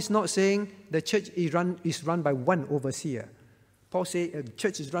 Paul is not saying the church is run by one overseer. Paul says a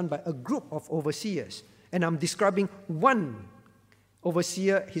church is run by a group of overseers. And I'm describing one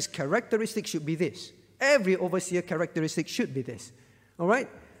overseer. His characteristic should be this. Every overseer characteristic should be this. All right?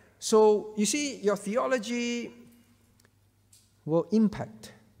 So, you see, your theology will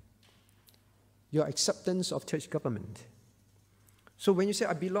impact your acceptance of church government. So when you say,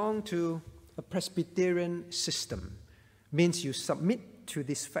 I belong to a Presbyterian system, means you submit to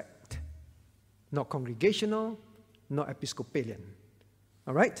this fact. Not congregational, not Episcopalian.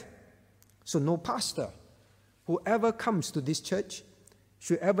 All right? So no pastor, whoever comes to this church,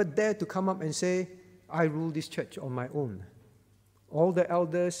 should ever dare to come up and say, I rule this church on my own. All the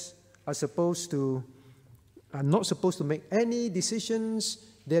elders are not supposed to make any decisions.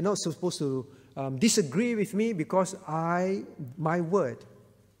 They're not supposed to disagree with me because my word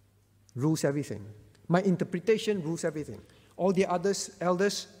rules everything. My interpretation rules everything. All the others,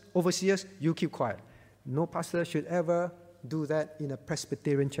 elders, overseers, you keep quiet. No pastor should ever do that in a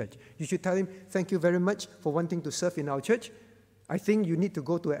Presbyterian church. You should tell him, thank you very much for wanting to serve in our church. I think you need to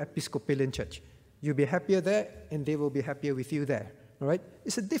go to an Episcopalian church. You'll be happier there, and they will be happier with you there. All right?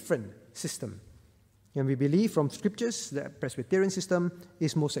 It's a different system. And we believe from scriptures that Presbyterian system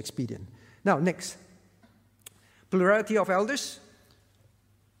is most expedient. Now, next. Plurality of elders.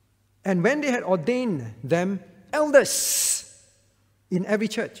 And when they had ordained them elders in every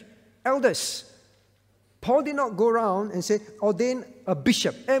church, elders, Paul did not go around and say, ordain a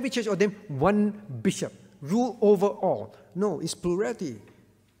bishop. Every church ordain one bishop, rule over all. No, it's plurality.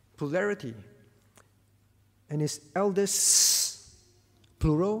 Plurality. And it's elders,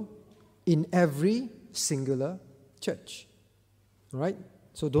 plural, in every singular church. All right?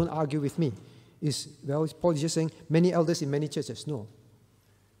 So don't argue with me. Paul is just saying many elders in many churches. No.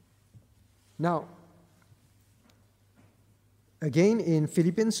 Now, again in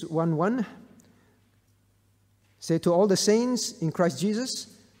Philippians 1:1, say to all the saints in Christ Jesus.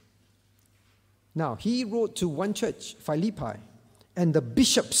 Now, he wrote to one church, Philippi, and the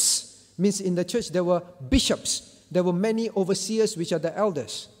bishops, means in the church there were bishops. There were many overseers, which are the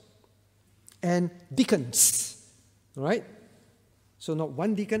elders, and deacons. All right? So not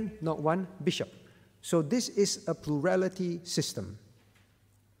one deacon, not one bishop. So this is a plurality system.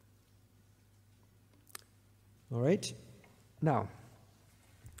 All right? Now,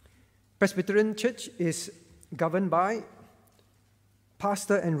 Presbyterian church is governed by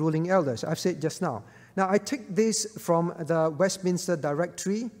pastor and ruling elders. I've said just now. Now, I take this from the Westminster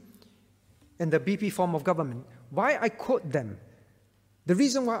Directory and the BP form of government. Why I quote them? The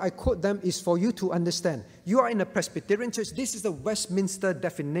reason why I quote them is for you to understand. You are in a Presbyterian church. This is the Westminster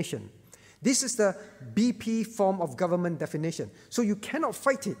definition. This is the BP form of government definition. So you cannot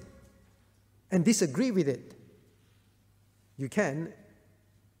fight it and disagree with it. You can,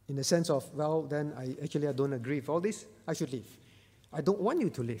 in the sense of, well, then I don't agree with all this. I should leave. I don't want you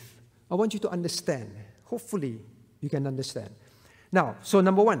to leave. I want you to understand. Hopefully, you can understand. Now, so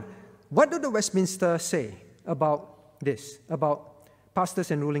number one, what do the Westminster say about this, about pastors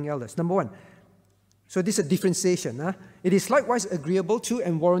and ruling elders? Number one, so this is a differentiation. It is likewise agreeable to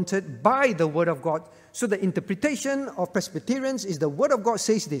and warranted by the Word of God. So the interpretation of Presbyterians is the Word of God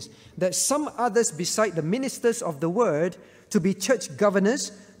says this, that some others beside the ministers of the Word to be church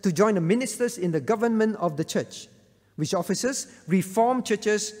governors, to join the ministers in the government of the church, which officers Reformed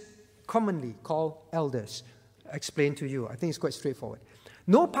churches commonly call elders. I explain to you. I think it's quite straightforward.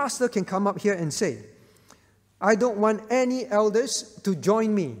 No pastor can come up here and say, I don't want any elders to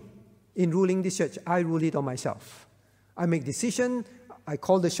join me in ruling this church. I rule it on myself. I make decisions. I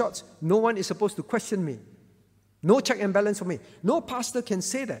call the shots. No one is supposed to question me. No check and balance for me. No pastor can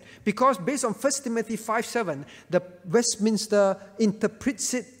say that. Because based on 1 Timothy 5:7, the Westminster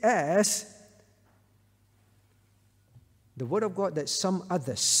interprets it as the Word of God that some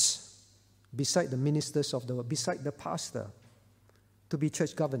others, beside the ministers of the Word, beside the pastor, to be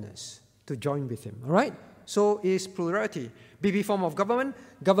church governors, to join with him. All right? So is plurality. BP form of government,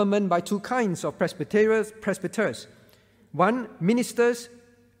 government by two kinds of presbyters. One, ministers.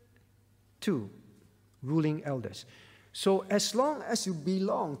 Two, ruling elders. So as long as you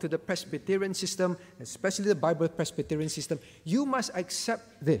belong to the Presbyterian system, especially the Bible-Presbyterian system, you must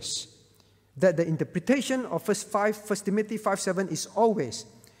accept this, that the interpretation of 1 Timothy 5:7 is always,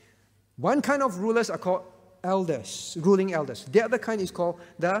 one kind of rulers are called elders, ruling elders. The other kind is called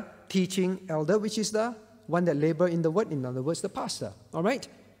the teaching elder, which is the one that labor in the word, in other words, the pastor. All right?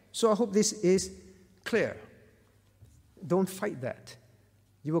 So I hope this is clear. Don't fight that.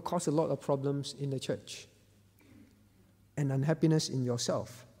 You will cause a lot of problems in the church and unhappiness in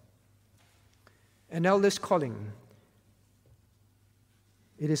yourself. An elder's calling.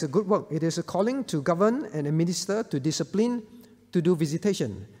 It is a good work. It is a calling to govern and administer, to discipline, to do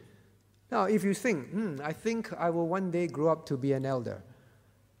visitation. Now, if you think, I think I will one day grow up to be an elder.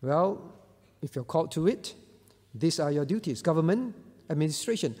 Well, if you're called to it, these are your duties. Government,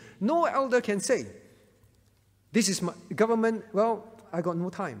 administration. No elder can say, this is my government, well, I got no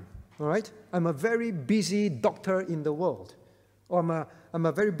time, all right? I'm a very busy doctor in the world. Or I'm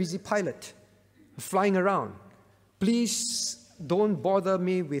a very busy pilot flying around. Please don't bother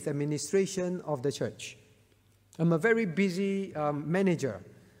me with administration of the church. I'm a very busy manager.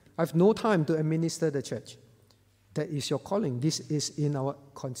 I have no time to administer the church. That is your calling. This is in our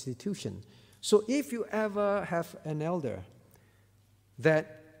constitution. So if you ever have an elder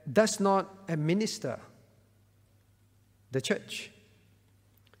that does not administer the church,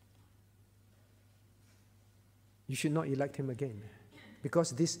 you should not elect him again,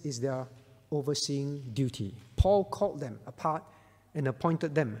 because this is their overseeing duty. Paul called them apart and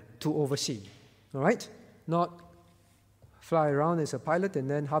appointed them to oversee. All right? Not fly around as a pilot and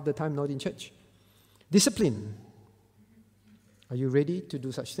then half the time not in church. Discipline. Are you ready to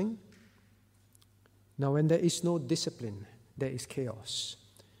do such thing? Now, when there is no discipline, there is chaos.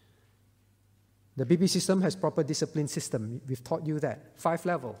 The BP system has proper discipline system. We've taught you that. 5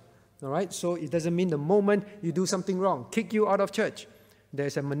 level. All right? So it doesn't mean the moment you do something wrong, kick you out of church.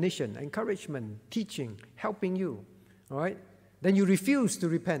 There's admonition, encouragement, teaching, helping you. All right? Then you refuse to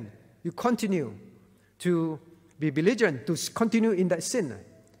repent. You continue to be belligerent, to continue in that sin.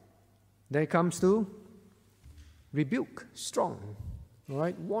 Then it comes to rebuke, strong. All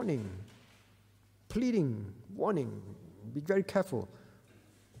right? Warning, pleading, warning. Be very careful.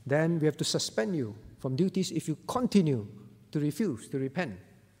 Then we have to suspend you from duties if you continue to refuse to repent.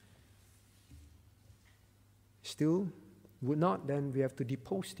 Still would not, then we have to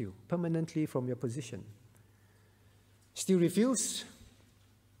depose you permanently from your position. Still refuse?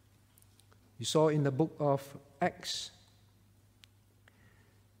 You saw in the book of Acts,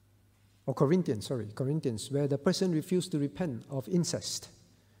 or Corinthians, where the person refused to repent of incest.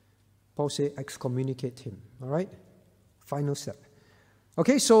 Paul said, excommunicate him. All right? Final step.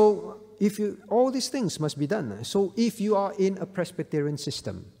 Okay, so all these things must be done. So if you are in a Presbyterian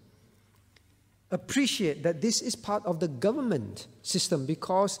system, appreciate that this is part of the government system,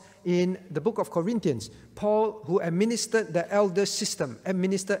 because in the book of Corinthians, Paul, who administered the elder system,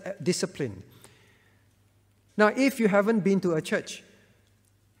 administered discipline. Now, if you haven't been to a church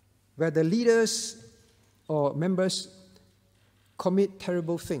where the leaders or members commit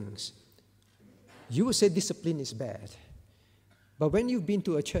terrible things, you would say discipline is bad. But when you've been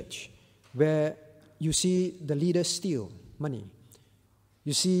to a church where you see the leaders steal money,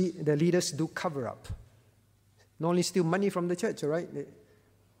 you see the leaders do cover-up, not only steal money from the church, all right,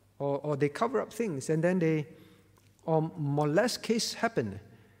 or they cover up things, and then or molest case happen,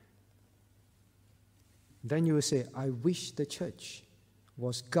 then you will say, I wish the church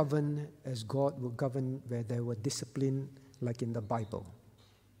was governed as God would govern, where there were discipline like in the Bible.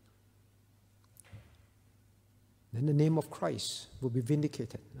 Then the name of Christ will be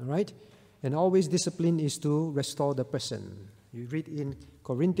vindicated, all right? And always discipline is to restore the person. You read in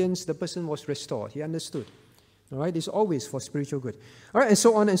Corinthians, the person was restored. He understood. All right? It's always for spiritual good. All right, and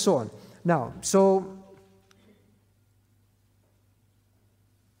so on and so on. Now, so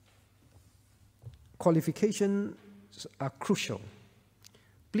qualifications are crucial.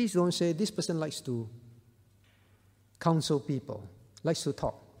 Please don't say this person likes to counsel people, likes to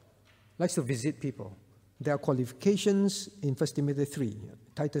talk, likes to visit people. There are qualifications in 1 Timothy 3,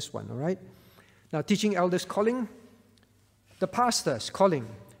 Titus 1, all right? Now, teaching elders calling, the pastor's calling,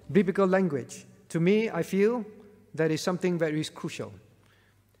 biblical language. To me, I feel that is something very crucial.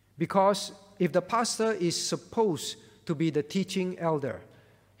 Because if the pastor is supposed to be the teaching elder,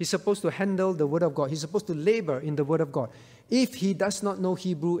 he's supposed to handle the Word of God, he's supposed to labor in the Word of God. If he does not know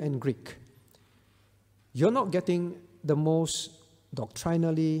Hebrew and Greek, you're not getting the most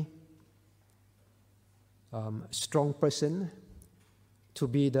doctrinally strong person to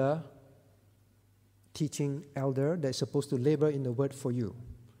be the teaching elder that's supposed to labor in the word for you.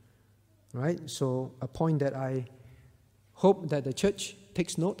 Right? So a point that I hope that the church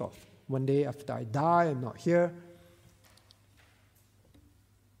takes note of. One day after I die, I'm not here.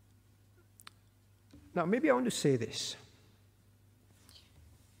 Now, maybe I want to say this.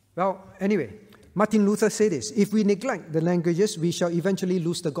 Well, anyway, Martin Luther said this, if we neglect the languages, we shall eventually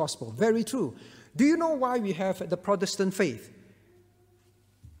lose the gospel. Very true. Do you know why we have the Protestant faith?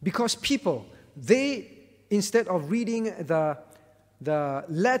 Because people, they, instead of reading the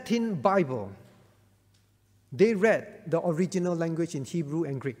Latin Bible, they read the original language in Hebrew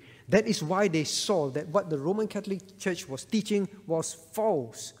and Greek. That is why they saw that what the Roman Catholic Church was teaching was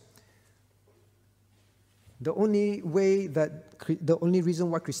false. The only reason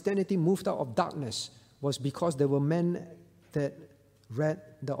why Christianity moved out of darkness was because there were men that read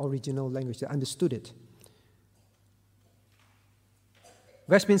the original language, they understood it.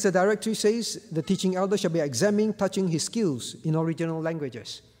 Westminster Directory says the teaching elder shall be examined touching his skills in original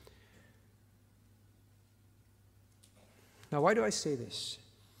languages. Now, why do I say this?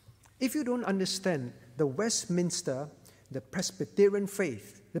 If you don't understand the Westminster, the Presbyterian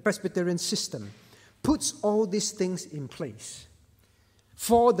faith, the Presbyterian system, puts all these things in place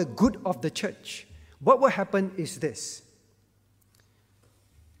for the good of the church, what will happen is this.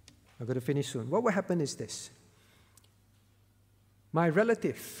 I'm going to finish soon. What will happen is this. My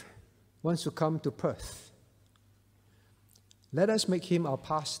relative wants to come to Perth. Let us make him our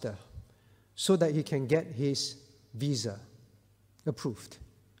pastor so that he can get his visa approved.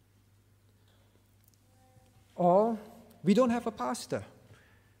 Or we don't have a pastor.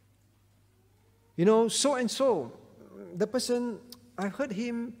 so and so, the person, I heard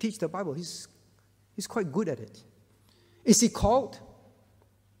him teach the Bible. He's quite good at it. Is he called?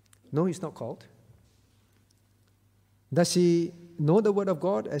 No, he's not called. Does he know the Word of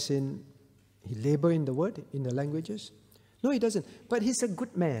God, as in he labor in the Word, in the languages? No, he doesn't. But he's a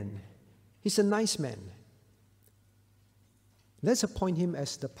good man. He's a nice man. Let's appoint him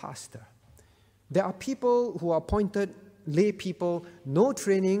as the pastor. There are people who are appointed, lay people, no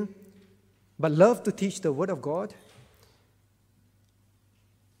training, but love to teach the Word of God.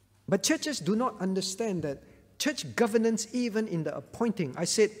 But churches do not understand that church governance, even in the appointing. I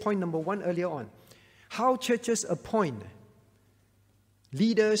said point number 1 earlier on. How churches appoint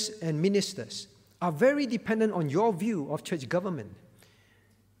leaders and ministers are very dependent on your view of church government.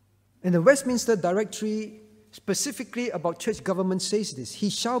 And the Westminster Directory, specifically about church government, says this: he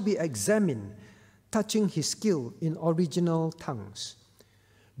shall be examined, touching his skill in original tongues,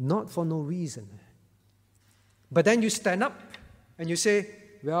 not for no reason. But then you stand up and you say,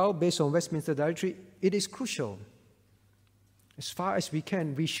 well, based on Westminster Directory, it is crucial. As far as we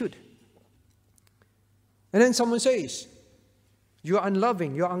can, we should. And then someone says, you're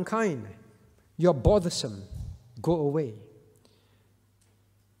unloving, you're unkind, you're bothersome, go away.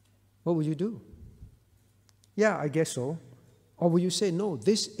 What will you do? Yeah, I guess so. Or will you say, no,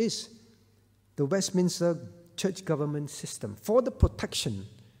 this is the Westminster church government system for the protection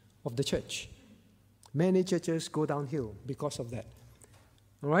of the church. Many churches go downhill because of that.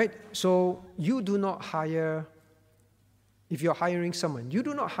 All right? So you do not hire, if you're hiring someone, you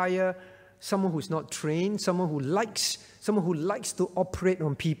do not hire someone who's not trained, someone who likes to operate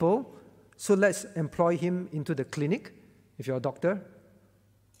on people. So let's employ him into the clinic. If you're a doctor,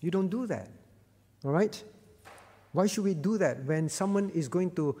 you don't do that. All right? Why should we do that when someone is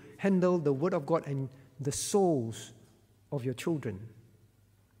going to handle the Word of God and the souls of your children?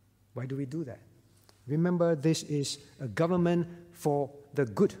 Why do we do that? Remember, this is a government for the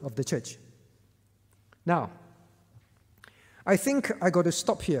good of the church. Now, I think I got to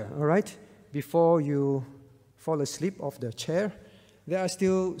stop here, all right? Before you fall asleep off the chair. There are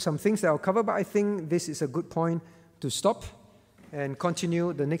still some things that I'll cover, but I think this is a good point to stop and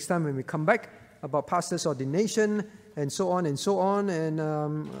continue the next time when we come back about pastor's ordination and so on, and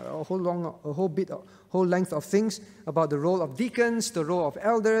a whole length of things about the role of deacons, the role of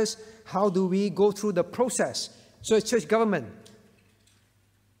elders. How do we go through the process? So it's church government.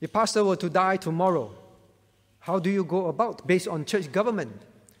 If pastor were to die tomorrow, how do you go about, based on church government,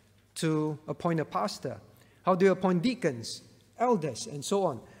 to appoint a pastor? How do you appoint deacons, elders, and so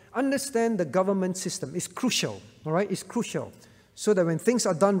on? Understand the government system is crucial, all right? It's crucial. So that when things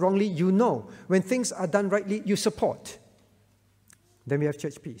are done wrongly, you know. When things are done rightly, you support. Then we have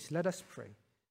church peace. Let us pray.